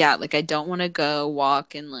 yeah, like I don't want to go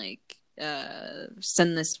walk and like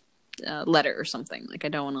send this letter or something. Like I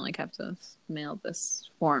don't want to like have to mail this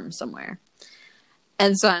form somewhere.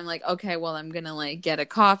 And so I'm like, okay, well, I'm gonna like get a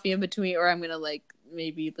coffee in between, or I'm gonna like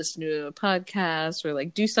maybe listen to a podcast or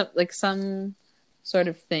like do some sort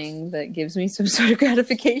of thing that gives me some sort of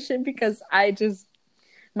gratification, because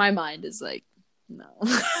my mind is like, no,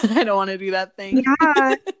 I don't want to do that thing.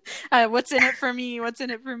 Yeah. What's in it for me? What's in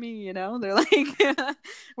it for me? You know, they're like,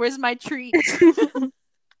 where's my treat?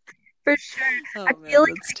 For sure. Oh, I man, feel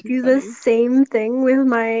like that's I too do funny. the same thing with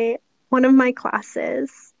one of my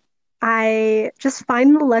classes. I just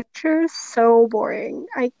find the lectures so boring.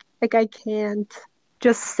 I can't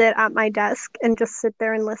just sit at my desk and just sit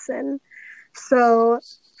there and listen. So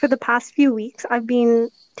for the past few weeks, I've been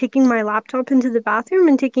taking my laptop into the bathroom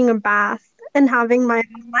and taking a bath and having my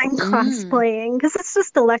online class playing, because it's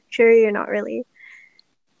just a lecture, you're not really.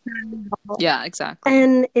 Yeah, exactly.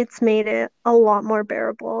 And it's made it a lot more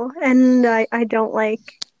bearable. And I don't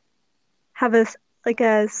have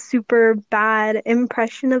a super bad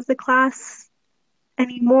impression of the class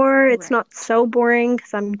anymore. It's Right. not so boring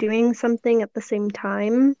because I'm doing something at the same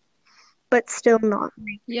time, but still not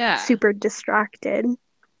Yeah. super distracted.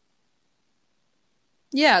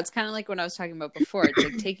 Yeah, it's kind of like what I was talking about before. It's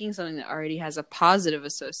like taking something that already has a positive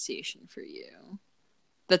association for you.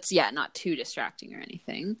 That's, yeah, not too distracting or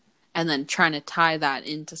anything. And then trying to tie that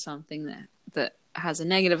into something that has a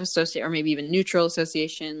negative association, or maybe even neutral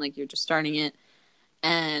association, like you're just starting it,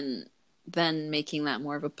 and then making that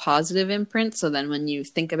more of a positive imprint. So then when you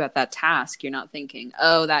think about that task, you're not thinking,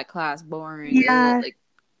 oh, that class boring, Yeah. like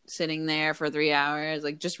sitting there for 3 hours.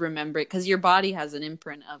 Like just remember it, because your body has an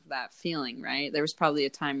imprint of that feeling, right? There was probably a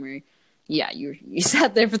time where, yeah, you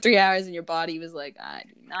sat there for 3 hours and your body was like, I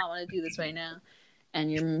do not want to do this right now,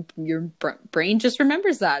 and your brain just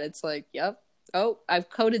remembers that. It's like, yep, oh, I've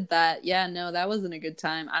coded that. Yeah, no, that wasn't a good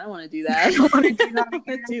time. I don't want to do that. I don't want to do I that don't want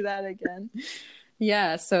to again. do that again.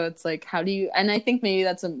 Yeah, so it's like, how do you, and I think maybe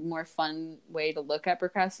that's a more fun way to look at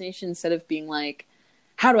procrastination, instead of being like,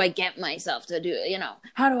 how do I get myself to do it? You know,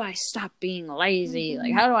 how do I stop being lazy?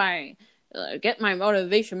 Like, how do I get my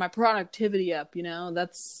motivation, my productivity up? You know,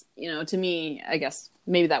 that's, you know, to me, I guess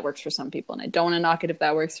maybe that works for some people, and I don't want to knock it if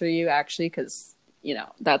that works for you, actually, because, you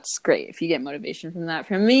know, that's great if you get motivation from that.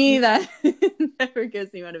 For me, that never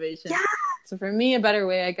gives me motivation. Yeah. So for me, a better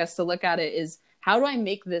way, I guess, to look at it is, how do I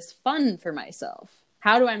make this fun for myself?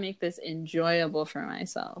 How do I make this enjoyable for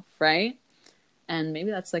myself, right? And maybe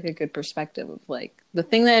that's like a good perspective of like the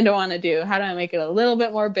thing that I don't want to do. How do I make it a little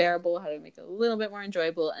bit more bearable? How do I make it a little bit more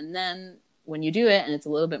enjoyable? And then when you do it and it's a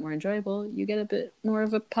little bit more enjoyable, you get a bit more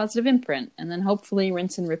of a positive imprint. And then hopefully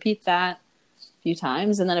rinse and repeat that a few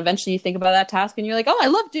times. And then eventually you think about that task and you're like, oh, I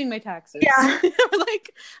love doing my taxes. Yeah. Or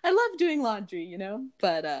like, I love doing laundry, you know?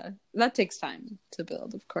 But that takes time to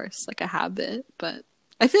build, of course, like a habit. But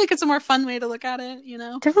I feel like it's a more fun way to look at it, you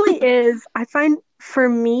know? Definitely is. I find for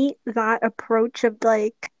me that approach of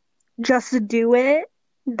like just do it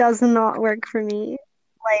does not work for me.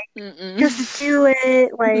 Like just do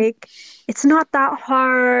it. Like it's not that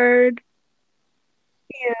hard.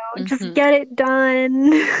 Just get it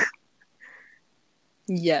done.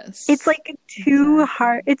 Yes. It's like too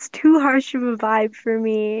hard. It's too harsh of a vibe for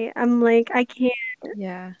me. I'm like, I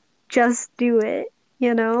can't just do it,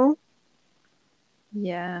 you know?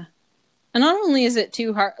 Yeah. And not only is it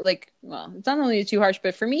too hard, like, well, it's not only too harsh,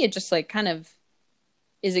 but for me, it just like kind of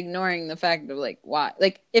is ignoring the fact of like, why?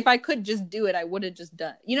 Like, if I could just do it, I would have just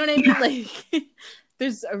done. You know what I mean? Like,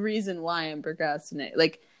 there's a reason why I'm procrastinating.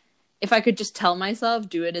 Like, if I could just tell myself,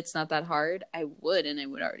 do it, it's not that hard, I would, and it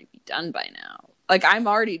would already be done by now. Like, I'm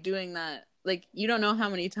already doing that. Like, you don't know how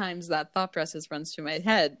many times that thought process runs through my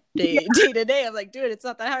head day to day. I'm like, dude, it's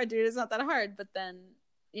not that hard, dude, it's not that hard. But then,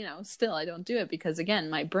 you know, still I don't do it because, again,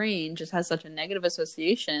 my brain just has such a negative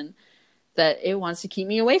association that it wants to keep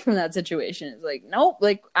me away from that situation. It's like, nope,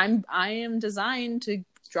 like I am designed to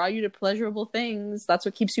draw you to pleasurable things. That's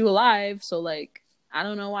what keeps you alive. So like, I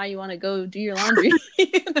don't know why you want to go do your laundry.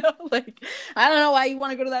 You know, like, I don't know why you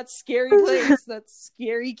want to go to that scary place, that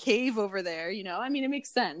scary cave over there. You know, I mean, it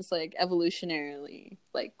makes sense, like evolutionarily,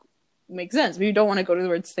 like makes sense. We don't want to go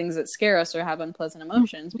towards things that scare us or have unpleasant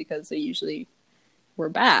emotions because they usually were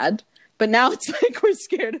bad. But now it's like we're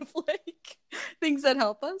scared of like things that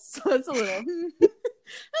help us. So it's a little,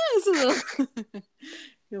 it's a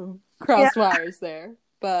little crossed wires there.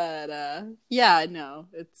 But yeah, no,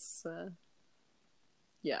 it's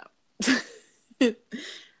yeah.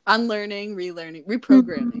 Unlearning, relearning,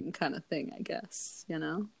 reprogramming kind of thing, I guess, you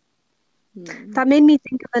know? That made me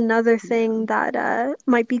think of another thing that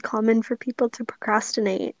might be common for people to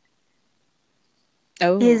procrastinate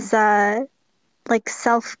Oh. is like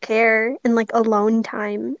self-care and like alone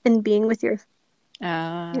time and being with your,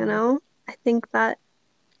 you know? I think that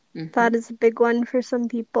that is a big one for some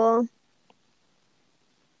people.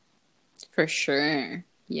 For sure.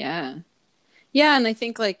 Yeah. Yeah, and I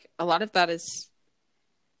think like a lot of that is,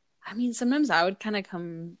 I mean, sometimes I would kind of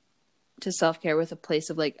come to self-care with a place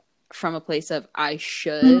of like, from a place of I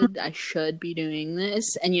should be doing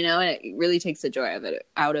this, and you know, and it really takes the joy of it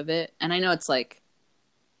out of it. And I know it's like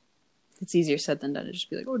it's easier said than done to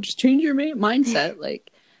just be like, oh, just change your mindset,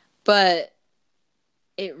 like, but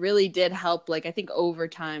it really did help. Like, I think over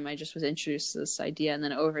time, I just was introduced to this idea, and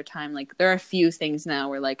then over time, like, there are a few things now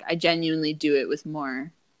where like I genuinely do it with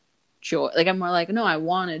more joy. Like, I'm more like, no, I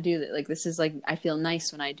want to do that. Like, this is like, I feel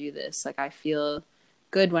nice when I do this. Like, I feel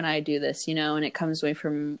good when I do this, you know, and it comes away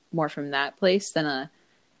from more from that place than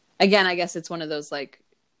again, I guess it's one of those like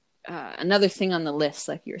another thing on the list,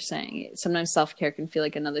 like you were saying. Sometimes self-care can feel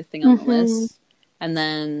like another thing on the list, and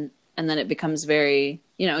then it becomes very,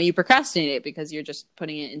 you know, you procrastinate it because you're just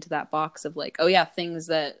putting it into that box of like, oh yeah, things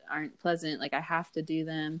that aren't pleasant, like I have to do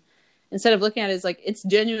them, instead of looking at it as like it's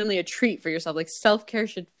genuinely a treat for yourself. Like self-care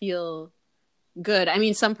should feel good. I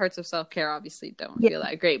mean, some parts of self-care obviously don't feel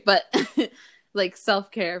that great, but like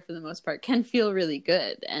self-care for the most part can feel really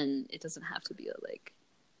good, and it doesn't have to be like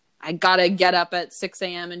I gotta get up at 6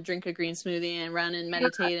 a.m. and drink a green smoothie and run and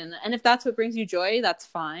meditate, and if that's what brings you joy, that's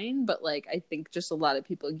fine. But like I think just a lot of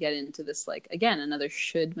people get into this like, again, another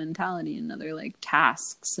should mentality, another like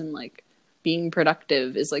tasks, and like being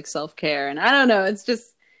productive is like self-care, and I don't know,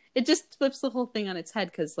 it just flips the whole thing on its head,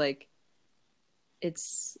 because like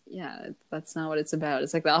it's that's not what it's about.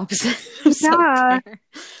 It's like the opposite of self-care.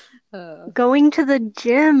 Going to the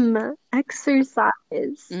gym, exercise,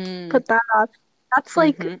 put that up. That's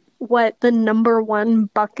like what the number one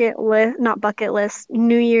not bucket list,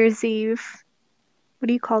 New Year's Eve. What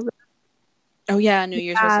do you call it? Oh yeah, New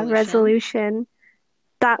Year's resolution.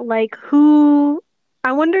 That like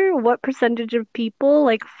I wonder what percentage of people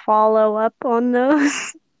like follow up on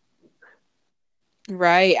those.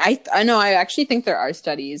 Right. I know, I actually think there are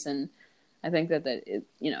studies, and I think that it,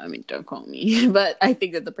 you know, I mean, don't quote me, but I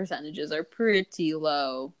think that the percentages are pretty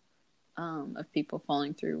low of people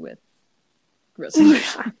following through with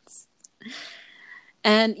resolutions.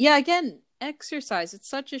 And yeah, again, exercise, it's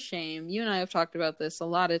such a shame. You and I have talked about this a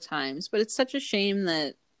lot of times, but it's such a shame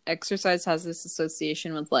that exercise has this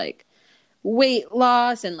association with like weight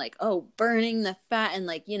loss and like, oh, burning the fat, and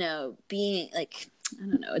like, you know, being like, I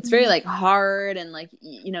don't know, it's very like hard, and like,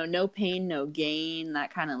 you know, no pain, no gain,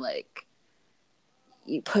 that kind of like,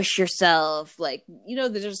 you push yourself, like, you know,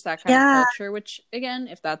 there's just that kind of culture, which again,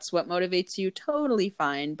 if that's what motivates you, totally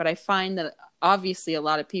fine. But I find that obviously a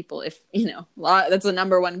lot of people, if, you know, that's the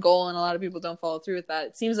number one goal and a lot of people don't follow through with that,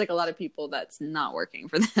 it seems like a lot of people that's not working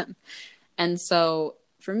for them. And so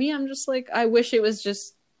for me, I'm just like, I wish it was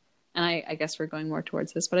just, and I guess we're going more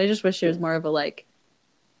towards this, but I just wish it was more of a like,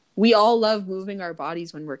 we all love moving our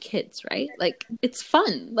bodies when we're kids, right? Like, it's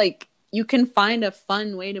fun. Like, you can find a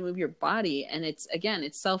fun way to move your body, and it's, again,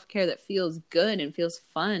 it's self-care that feels good and feels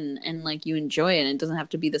fun, and like you enjoy it, and it doesn't have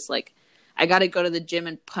to be this like, I gotta go to the gym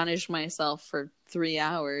and punish myself for 3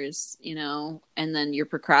 hours, you know, and then you're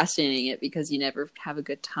procrastinating it because you never have a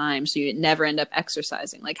good time, so you never end up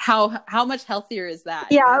exercising. Like, how much healthier is that?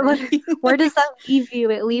 Yeah, you know what I mean? Where does that leave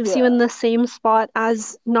you? It leaves you in the same spot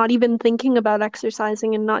as not even thinking about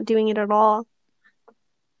exercising and not doing it at all.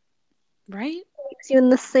 Right? Leaves you in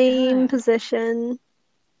the same position.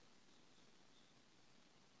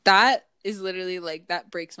 That is literally like,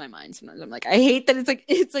 that breaks my mind sometimes. I'm like, I hate that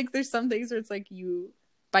it's like there's some things where it's like, you,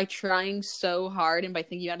 by trying so hard and by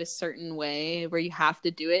thinking out a certain way where you have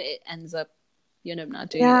to do it, it ends up, you end up not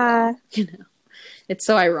doing it at all. You know, it's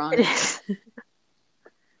so ironic. It is.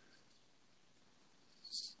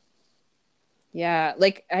 Yeah,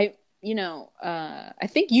 like I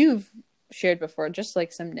think you've shared before just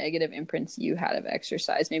like some negative imprints you had of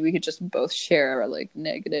exercise. Maybe we could just both share our like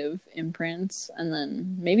negative imprints, and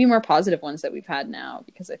then maybe more positive ones that we've had now,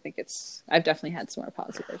 because I think I've definitely had some more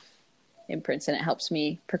positive imprints, and it helps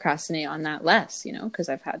me procrastinate on that less, you know, because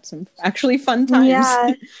I've had some actually fun times.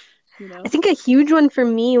 Yeah. You know? I think a huge one for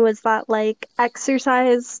me was that like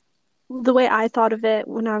exercise the way I thought of it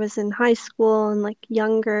when I was in high school and like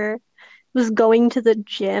younger was going to the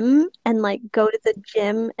gym and like go to the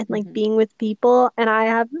gym and like Hmm. being with people. And I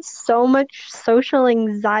have so much social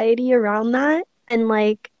anxiety around that. And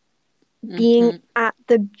like being Hmm. at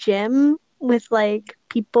the gym with like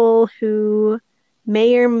people who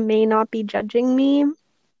may or may not be judging me,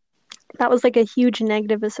 that was like a huge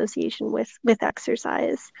negative association with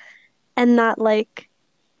exercise. And that like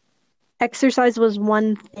exercise was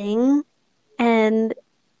one thing and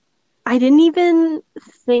I didn't even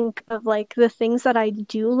think of like the things that I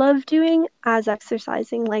do love doing as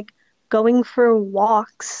exercising, like going for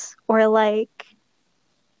walks or like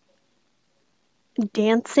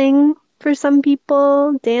dancing for some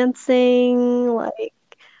people, dancing, like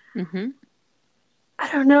Hmm.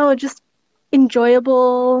 I don't know, just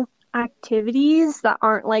enjoyable activities that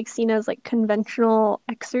aren't like seen as like conventional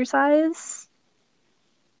exercise.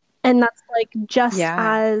 And that's like just Yeah.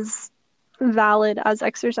 as valid as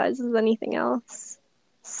exercise as anything else.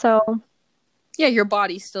 So, Yeah, your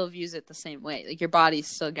body still views it the same way. Like your body's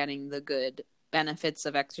still getting the good benefits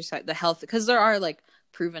of exercise, the health, because there are like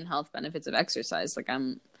proven health benefits of exercise. Like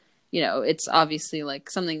it's obviously like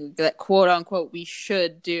something that quote unquote we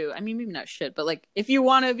should do. I mean, maybe not should, but like if you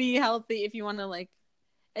want to be healthy, if you want to like,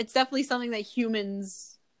 it's definitely something that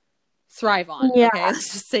humans thrive on. yeah. Okay,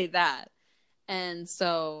 let's just say that. And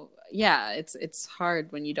so, yeah, it's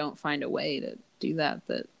hard when you don't find a way to do that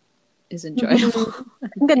is Mhm. enjoyable. I I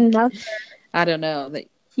think think. another I don't know that.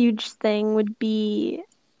 huge thing would be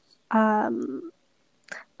um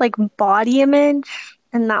like body image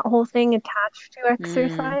and that whole thing attached to Mm,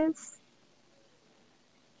 exercise.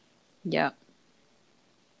 yeah.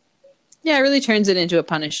 Yeah, it really turns it into a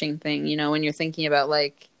punishing thing, when you're thinking about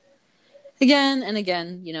like again and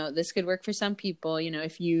again, this could work for some people,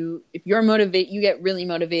 if you're you get really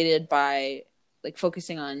motivated by like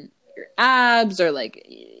focusing on your abs or like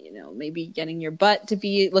maybe getting your butt to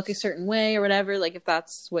be look a certain way or whatever, like if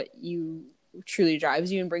that's what you truly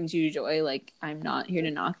drives you and brings you joy, like I'm not here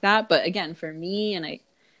to knock that, but again, for me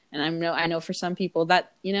I know for some people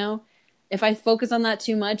that, if I focus on that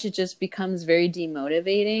too much, it just becomes very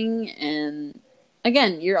demotivating. And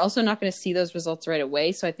again, you're also not going to see those results right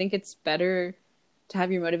away. So I think it's better to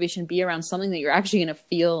have your motivation be around something that you're actually going to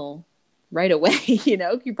feel right away.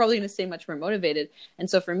 You're probably going to stay much more motivated. And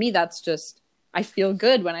so for me, that's just, I feel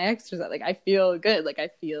good when I exercise. Like I feel good. Like I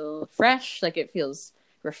feel fresh. Like it feels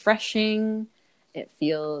refreshing. It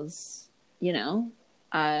feels, you know,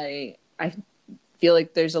 I feel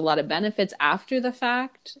like there's a lot of benefits after the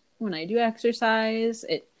fact when I do exercise.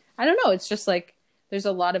 I don't know, it's just like there's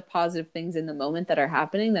a lot of positive things in the moment that are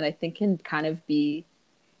happening that I think can kind of be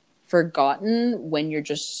forgotten when you're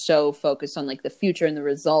just so focused on like the future and the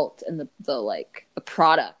result and the like the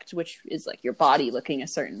product, which is like your body looking a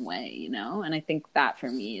certain way. And I think that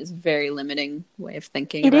for me is a very limiting way of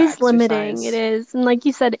thinking It about is limiting, it exercise. is. And like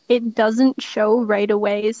you said, it doesn't show right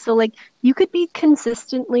away. So like you could be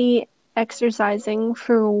consistently exercising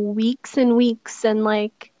for weeks and weeks and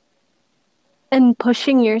like and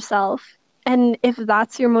pushing yourself. And if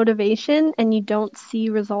that's your motivation and you don't see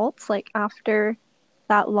results like after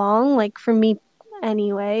that long, like for me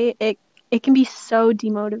anyway, it can be so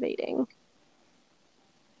demotivating.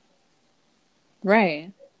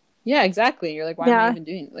 Right. Yeah, exactly. You're like, why am I Yeah. even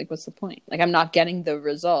doing it? Like, what's the point? Like, I'm not getting the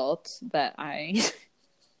result that I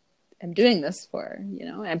am doing this for.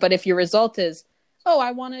 And but if your result is, oh,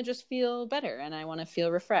 I want to just feel better and I want to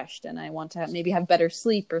feel refreshed and I want to maybe have better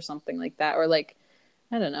sleep or something like that, or like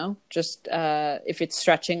I don't know, just if it's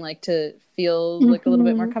stretching, like to feel like a little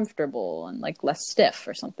bit more Hmm. comfortable and like less stiff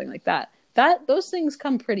or something like that. That those things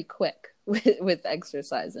come pretty quick with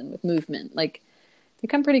exercise and with movement. Like they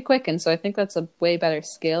come pretty quick, and so I think that's a way better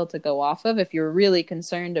scale to go off of if you're really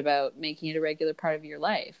concerned about making it a regular part of your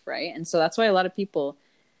life, right? And so that's why a lot of people,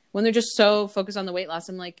 when they're just so focused on the weight loss,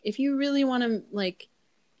 I'm like, if you really want to, like,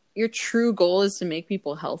 your true goal is to make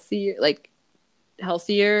people healthy, like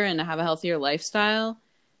healthier and have a healthier lifestyle,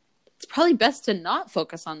 it's probably best to not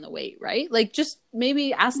focus on the weight, right? Like, just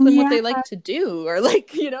maybe ask them what Yeah. they like to do, or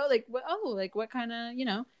like, like what kind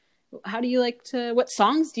of, how do you like to, what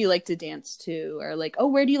songs do you like to dance to, or like, oh,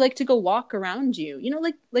 where do you like to go walk around you?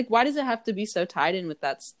 Like why does it have to be so tied in with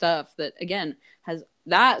that stuff that again has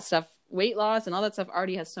that stuff, weight loss and all that stuff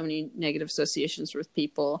already has so many negative associations with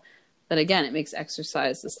people that again it makes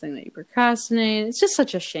exercise this thing that you procrastinate. It's just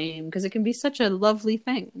such a shame because it can be such a lovely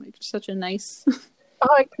thing, like such a nice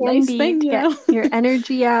Oh, it can nice be thing, to you get know? your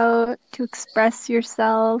energy out, to express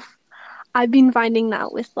yourself. I've been finding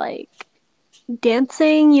that with like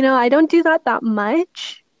dancing, I don't do that that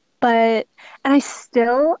much, but and I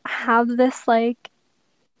still have this like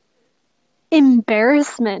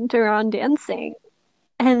embarrassment around dancing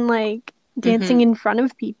and like dancing Mm-hmm. in front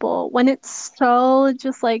of people when it's so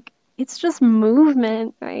just like it's just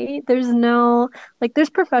movement, right? There's no like there's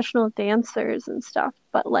professional dancers and stuff,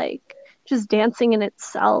 but like just dancing in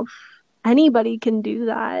itself, anybody can do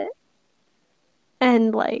that.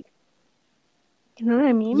 And like, you know what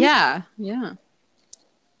I mean? Yeah, yeah.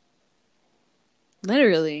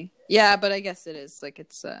 Literally. Yeah, but I guess it is like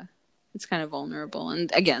it's kind of vulnerable.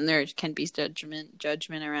 And again, there can be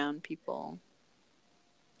judgment around people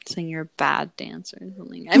saying you're a bad dancer or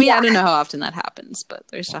something. I mean, Yeah, I don't know how often that happens, but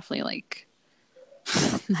there's definitely like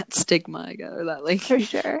that stigma, I guess, or that like for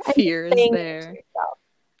sure. And just fear is saying it to there. yourself.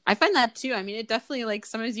 I find that too. I mean, it definitely like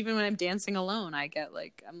sometimes even when I'm dancing alone, I get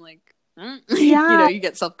like I'm like Yeah, you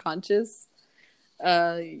get self-conscious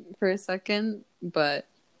for a second, but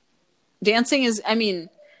dancing is, I mean,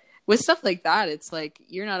 with stuff like that, it's like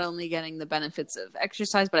you're not only getting the benefits of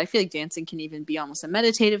exercise, but I feel like dancing can even be almost a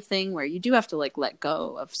meditative thing where you do have to like let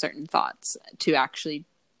go of certain thoughts to actually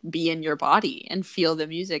be in your body and feel the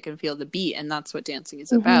music and feel the beat. And that's what dancing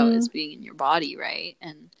is about, hmm is being in your body, right?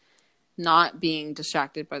 And not being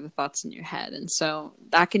distracted by the thoughts in your head. And so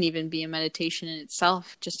that can even be a meditation in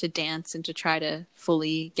itself, just to dance and to try to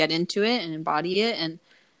fully get into it and embody it. And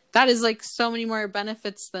that is like so many more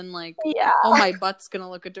benefits than like, Yeah, oh, my butt's gonna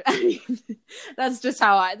look at. I mean, that's just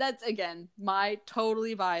how that's again my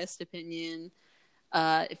totally biased opinion.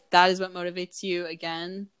 If that is what motivates you,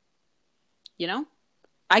 again, you know,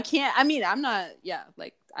 I can't. I mean, I'm not. Yeah,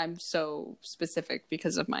 like I'm so specific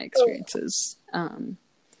because of my experiences.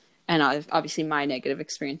 And obviously my negative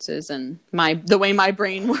experiences and the way my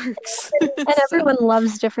brain works. and So, everyone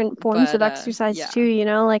loves different forms but of exercise yeah. too, you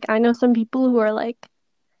know? Like I know some people who are like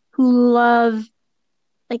who love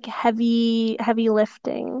like heavy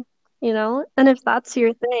lifting, you know? And if that's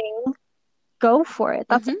your thing, go for it.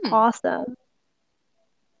 That's Mm-hmm. awesome.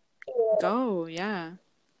 Go, yeah.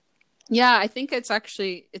 Yeah, I think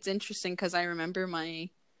it's interesting because I remember my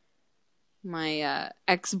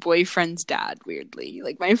ex-boyfriend's dad, weirdly,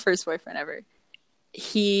 like my first boyfriend ever.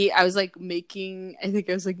 I was like making, I think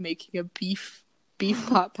I was like making a beef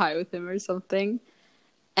pot pie with him or something.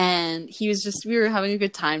 And we were having a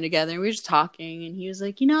good time together. And we were just talking, and he was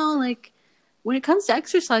like, like when it comes to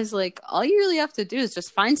exercise, like all you really have to do is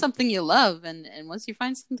just find something you love, and once you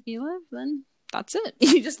find something you love, then that's it.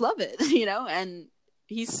 You just love it, And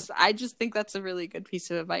I just think that's a really good piece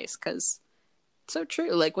of advice because it's so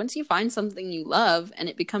true. Like once you find something you love, and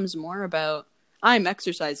it becomes more about I'm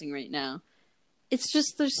exercising right now. It's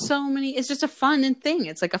just there's so many. It's just a fun thing.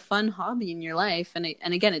 It's like a fun hobby in your life, and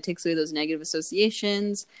again, it takes away those negative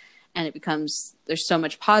associations, and it becomes there's so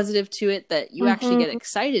much positive to it that you actually get Hmm.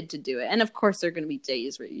 excited to do it. And of course, there are going to be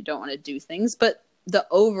days where you don't want to do things, but the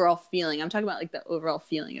overall feeling. I'm talking about like the overall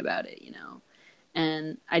feeling about it.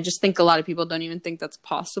 And I just think a lot of people don't even think that's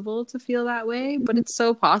possible to feel that way, but it's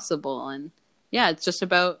so possible. And yeah, it's just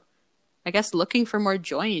about I guess looking for more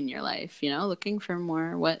joy in your life, looking for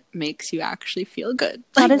more what makes you actually feel good.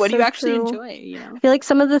 That Like, is what do you so actually true. enjoy? I feel like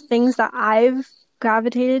some of the things that I've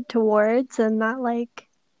gravitated towards and that like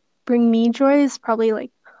bring me joy is probably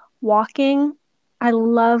like walking. I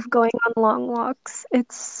love going on long walks.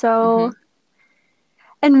 It's so, Mm-hmm.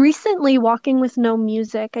 and recently walking with no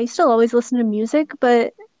music. I used to always listen to music,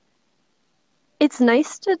 but it's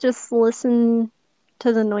nice to just listen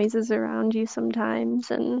to the noises around you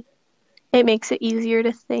sometimes, and it makes it easier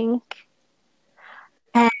to think.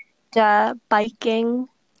 And biking is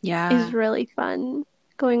Yeah. really fun,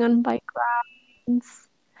 going on bike rides.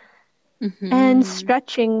 And Mm-hmm.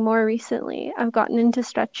 stretching more recently. I've gotten into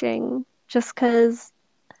stretching just because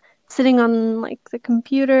sitting on like the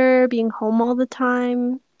computer, being home all the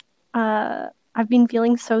time, I've been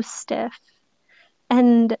feeling so stiff.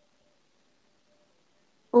 And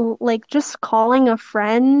like just calling a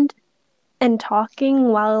friend and talking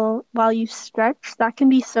while you stretch, that can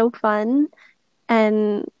be so fun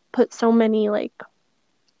and put so many like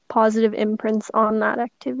positive imprints on that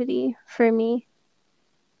activity for me.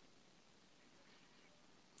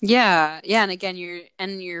 Yeah. Yeah. And again,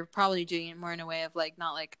 you're probably doing it more in a way of like,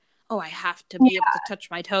 not like, oh, I have to be able to touch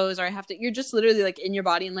my toes or you're just literally like in your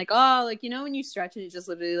body and like, oh, like, when you stretch and it just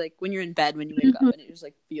literally like when you're in bed, when you wake Mhm. up and it just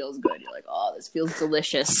like feels good. You're like, oh, this feels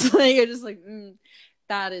delicious. Like, you're just like,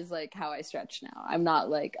 that is like how I stretch now. I'm not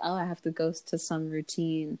like, oh, I have to go to some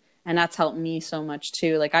routine. And that's helped me so much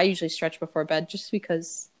too. Like I usually stretch before bed just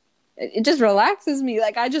because it just relaxes me.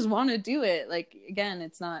 Like I just want to do it. Like again,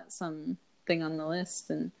 it's not some thing on the list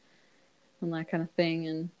and that kind of thing.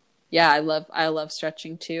 And yeah, I love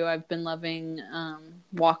stretching too. I've been loving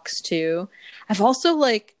walks too. I've also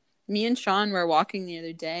like Me and Sean were walking the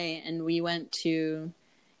other day, and we went to,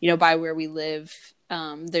 by where we live,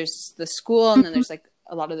 there's the school, and then there's like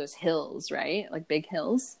a lot of those hills, right? Like big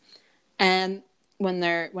hills. And when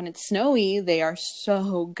it's snowy, they are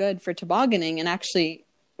so good for tobogganing. And actually,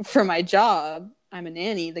 for my job, I'm a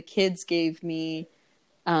nanny. The kids gave me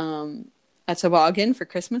a toboggan for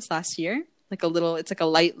Christmas last year. It's like a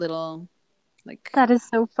light little, like, That is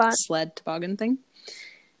so fun. sled toboggan thing.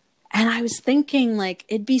 And I was thinking, like,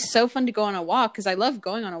 it'd be so fun to go on a walk, because I love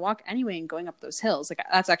going on a walk anyway and going up those hills. Like,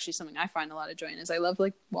 that's actually something I find a lot of joy in, is I love,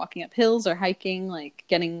 like, walking up hills or hiking, like,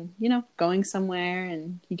 getting, going somewhere,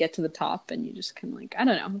 and you get to the top and you just kind of, like, I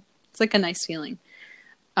don't know. It's, like, a nice feeling.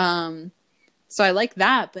 So I like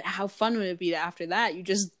that, but how fun would it be to, after that, you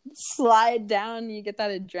just slide down and you get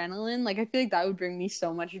that adrenaline? Like, I feel like that would bring me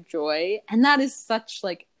so much joy. And that is such,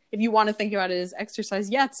 like, if you want to think about it as exercise,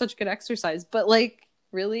 yeah, it's such good exercise. But, like,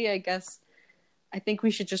 really, I guess I think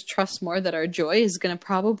we should just trust more that our joy is going to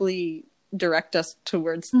probably direct us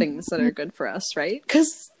towards things that are good for us, right?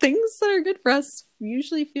 Because things that are good for us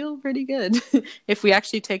usually feel pretty good if we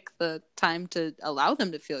actually take the time to allow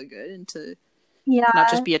them to feel good and to not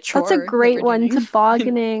just be a chore. That's a great one,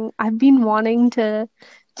 tobogganing. I've been wanting to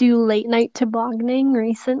do late night tobogganing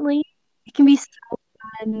recently. It can be so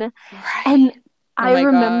fun. Right. And I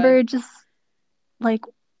remember just like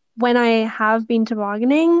when I have been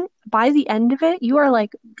tobogganing, by the end of it, you are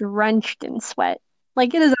like drenched in sweat.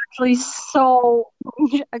 Like it is actually so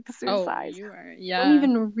much exercise. Oh, you are. You don't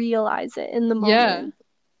even realize it in the moment. Yeah.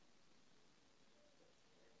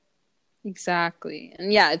 Exactly.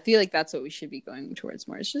 And yeah, I feel like that's what we should be going towards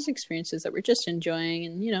more. It's just experiences that we're just enjoying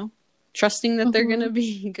and, trusting that they're going to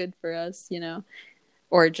be good for us,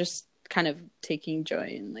 or just kind of taking joy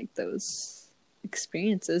in like those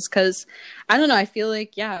experiences. Because I don't know, I feel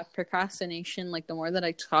like, yeah, procrastination, like the more that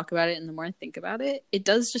I talk about it and the more I think about it, it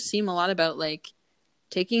does just seem a lot about like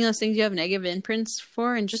taking those things you have negative imprints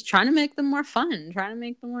for and just trying to make them more fun, trying to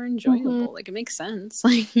make them more enjoyable. Like it makes sense.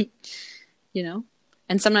 Like,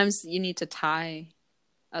 and sometimes you need to tie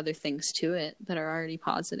other things to it that are already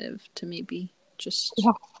positive to maybe just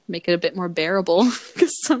make it a bit more bearable,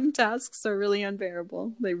 because some tasks are really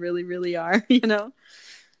unbearable. They really, really are, I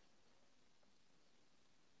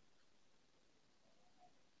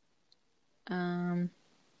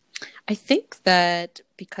think that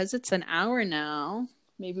because it's an hour now,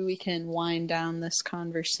 maybe we can wind down this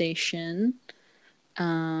conversation.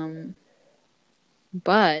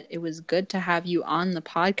 But it was good to have you on the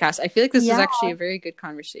podcast. I feel like this is actually a very good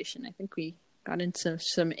conversation. I think we got into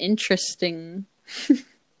some interesting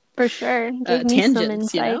for sure. Gave me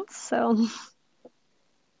tangents, some insights, so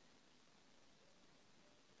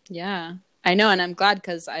yeah, I know, and I'm glad,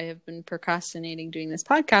 because I have been procrastinating doing this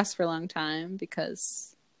podcast for a long time,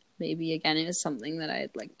 because maybe again it was something that I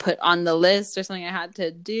had like put on the list or something I had to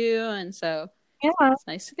do, and so it's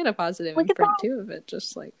nice to get a positive imprint too of it.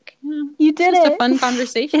 Just like you did just it. A fun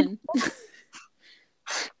conversation.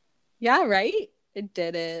 Yeah, right. It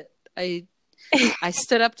did it. I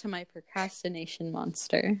stood up to my procrastination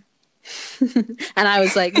monster, and I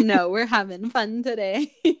was like, "No, we're having fun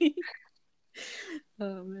today."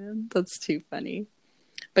 Oh man, that's too funny.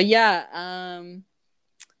 But yeah,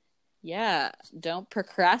 don't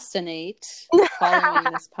procrastinate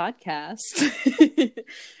following this podcast.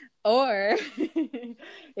 Or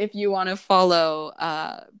if you want to follow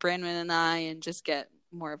Branwen and I and just get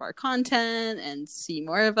more of our content and see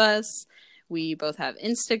more of us, we both have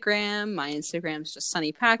Instagram. My Instagram is just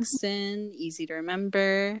Sunny Paxton, easy to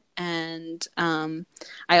remember. And I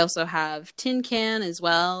also have Tin Can as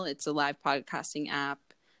well. It's a live podcasting app.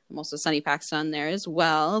 I'm also Sunny Paxton on there as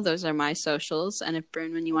well. Those are my socials. And if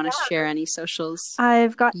Branwen, you want to share any socials,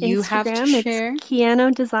 I've got you Instagram. have to share. It's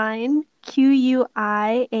Quiano Design,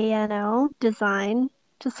 Quiano Design,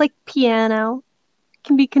 just like piano. It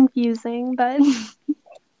can be confusing, but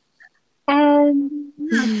and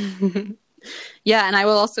yeah, and I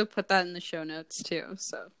will also put that in the show notes too.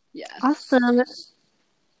 So yeah, awesome.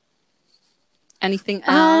 Anything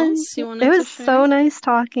else you wanted to share? It was so nice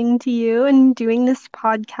talking to you and doing this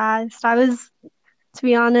podcast. I was, to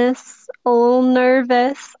be honest, a little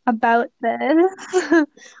nervous about this,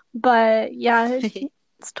 but yeah,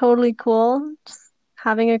 it's totally cool. Just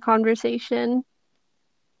having a conversation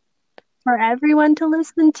for everyone to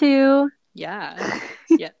listen to. Yeah.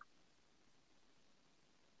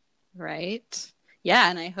 Right. Yeah,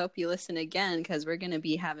 and I hope you listen again, because we're going to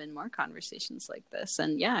be having more conversations like this.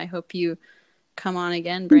 And yeah, I hope you come on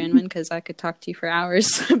again, Branwen, because I could talk to you for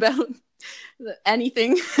hours about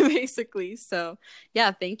anything basically. So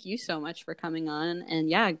yeah, thank you so much for coming on. And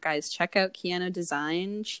yeah, guys, check out Kiana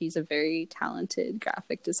Design. She's a very talented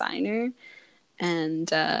graphic designer. And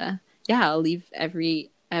yeah, I'll leave every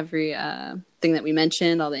thing that we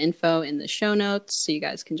mentioned, all the info in the show notes, so you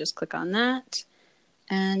guys can just click on that.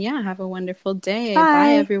 And yeah, have a wonderful day. Bye Bye.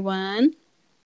 everyone.